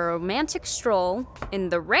 going for a romantic stroll in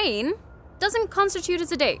the rain, doesn't constitute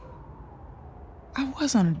as a date. I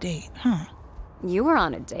was on a date, huh? You were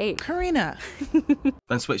on a date. Karina!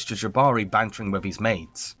 Then switch to Jabari bantering with his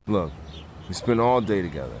mates. Look, we spent all day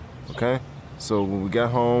together, okay? So when we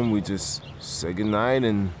got home, we just said goodnight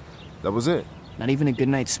and that was it. Not even a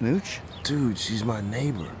goodnight smooch? Dude, she's my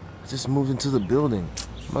neighbor. I just moved into the building.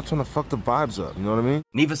 I'm not trying to fuck the vibes up, you know what I mean?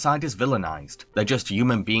 Neither side is villainized. They're just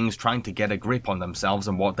human beings trying to get a grip on themselves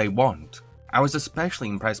and what they want. I was especially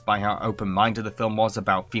impressed by how open-minded the film was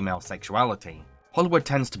about female sexuality. Hollywood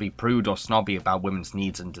tends to be prude or snobby about women's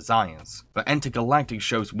needs and desires, but Intergalactic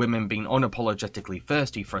shows women being unapologetically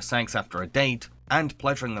thirsty for sex after a date and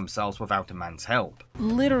pleasuring themselves without a man's help.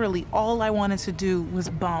 Literally, all I wanted to do was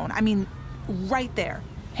bone. I mean, right there,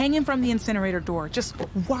 hanging from the incinerator door, just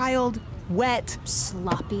wild, wet.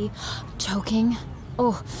 Sloppy, choking.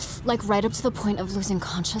 Oh, like right up to the point of losing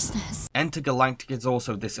consciousness. Intergalactic is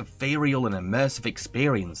also this ethereal and immersive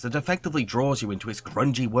experience that effectively draws you into its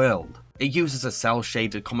grungy world. It uses a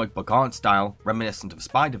cel-shaded comic book art style, reminiscent of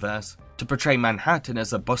Spider-Verse, to portray Manhattan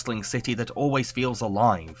as a bustling city that always feels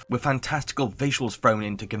alive, with fantastical visuals thrown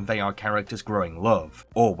in to convey our characters' growing love,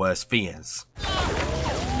 or worse fears.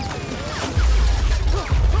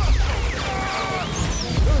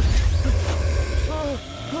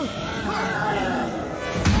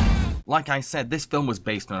 Like I said, this film was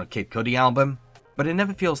based on a Kid Cudi album, but it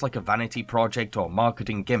never feels like a vanity project or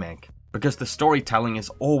marketing gimmick, because the storytelling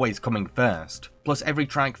is always coming first. Plus every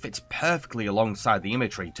track fits perfectly alongside the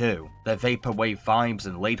imagery too, their vaporwave vibes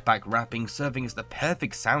and laid-back rapping serving as the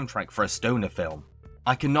perfect soundtrack for a stoner film.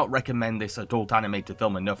 I cannot recommend this adult animated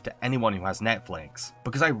film enough to anyone who has Netflix,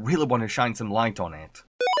 because I really want to shine some light on it.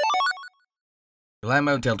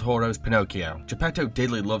 Guillermo del Toro's Pinocchio. Geppetto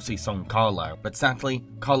dearly loves his son Carlo, but sadly,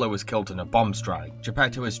 Carlo was killed in a bomb strike.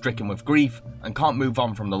 Geppetto is stricken with grief and can't move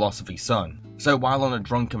on from the loss of his son. So while on a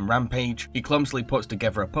drunken rampage, he clumsily puts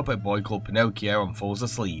together a puppet boy called Pinocchio and falls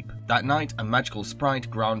asleep. That night, a magical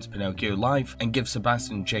sprite grants Pinocchio life and gives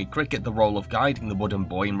Sebastian J. Cricket the role of guiding the wooden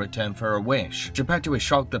boy in return for a wish. Geppetto is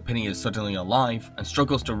shocked that Pinny is suddenly alive and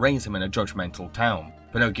struggles to raise him in a judgmental town.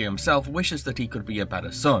 Pinocchio himself wishes that he could be a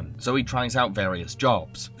better son, so he tries out various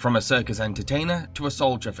jobs, from a circus entertainer to a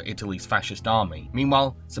soldier for Italy's fascist army.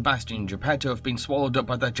 Meanwhile, Sebastian and Geppetto have been swallowed up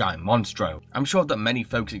by the giant monstro. I'm sure that many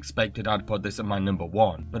folks expected I'd put this at my number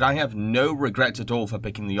 1, but I have no regrets at all for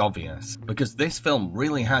picking the obvious, because this film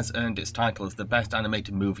really has earned its title as the best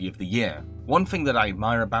animated movie of the year. One thing that I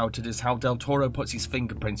admire about it is how Del Toro puts his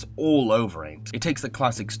fingerprints all over it. It takes the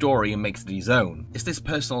classic story and makes it his own. It's this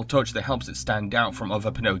personal touch that helps it stand out from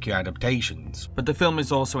other Pinocchio adaptations. But the film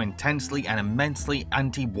is also intensely and immensely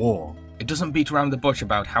anti-war. It doesn't beat around the bush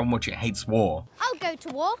about how much it hates war. I'll go to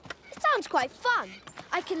war. It sounds quite fun.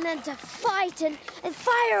 I can learn to fight and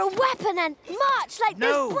fire a weapon and march like this.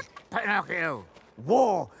 No, Pinocchio.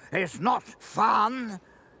 War is not fun.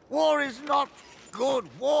 War is not good.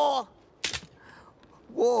 War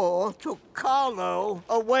took Carlo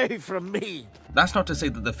away from me. That's not to say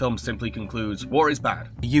that the film simply concludes war is bad.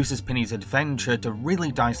 It uses Pinny's adventure to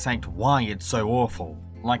really dissect why it's so awful.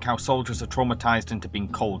 Like how soldiers are traumatized into being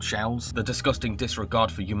cold shells, the disgusting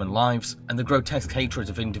disregard for human lives, and the grotesque hatred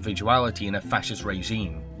of individuality in a fascist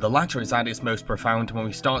regime. The latter is at its most profound when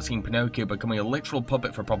we start seeing Pinocchio becoming a literal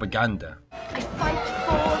puppet for propaganda. I fight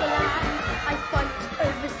for the land, I fight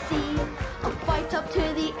over sea, I'll fight up to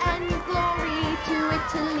the end, glory to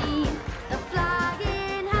Italy, the flag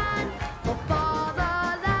in hand for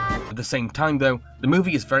fatherland. At the same time though, the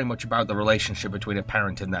movie is very much about the relationship between a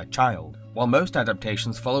parent and their child. While most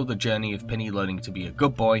adaptations follow the journey of Pinny learning to be a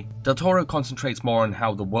good boy, Del Toro concentrates more on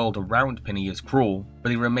how the world around Pinny is cruel,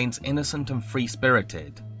 but he remains innocent and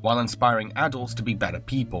free-spirited, while inspiring adults to be better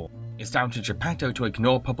people. It's down to Geppetto to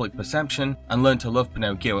ignore public perception and learn to love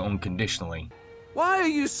Pinocchio unconditionally. Why are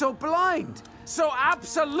you so blind? So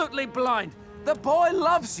absolutely blind. The boy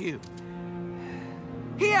loves you.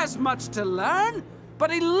 He has much to learn, but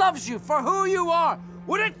he loves you for who you are.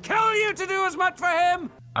 Would it kill you to do as much for him?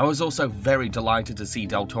 I was also very delighted to see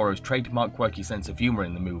Del Toro's trademark quirky sense of humor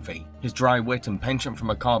in the movie. His dry wit and penchant for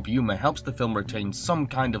macabre humor helps the film retain some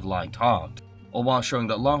kind of light heart, all while showing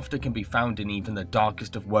that laughter can be found in even the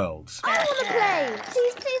darkest of worlds. I want to play.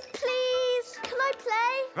 Please, please, please. Can I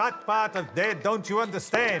play? What part of dead don't you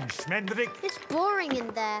understand, Schmendrick? It's boring in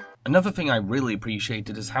there. Another thing I really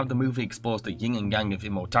appreciated is how the movie explores the yin and yang of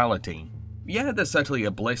immortality. Yeah, there's certainly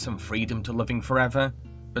a bliss and freedom to living forever,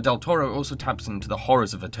 but Del Toro also taps into the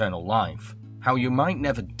horrors of eternal life. How you might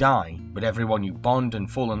never die, but everyone you bond and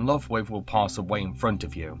fall in love with will pass away in front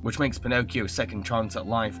of you, which makes Pinocchio's second chance at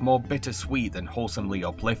life more bittersweet than wholesomely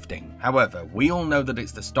uplifting. However, we all know that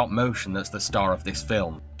it's the stop motion that's the star of this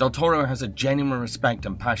film. Del Toro has a genuine respect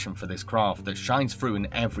and passion for this craft that shines through in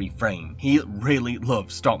every frame. He really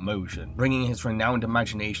loves stop motion, bringing his renowned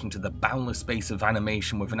imagination to the boundless space of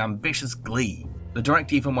animation with an ambitious glee. The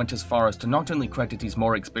director even went as far as to not only credit his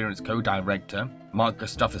more experienced co-director, Mark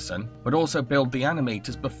Gustafsson, but also build the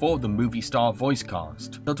animators before the movie star voice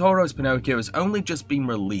cast. Del Toro's Pinocchio has only just been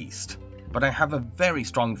released, but I have a very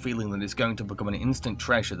strong feeling that it's going to become an instant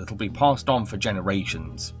treasure that'll be passed on for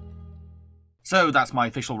generations. So that's my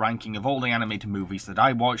official ranking of all the animated movies that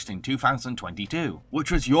I watched in 2022.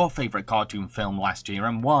 Which was your favourite cartoon film last year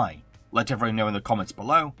and why? Let everyone know in the comments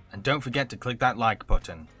below, and don't forget to click that like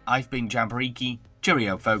button. I've been Jambareeqi.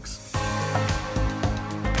 Cheerio, folks.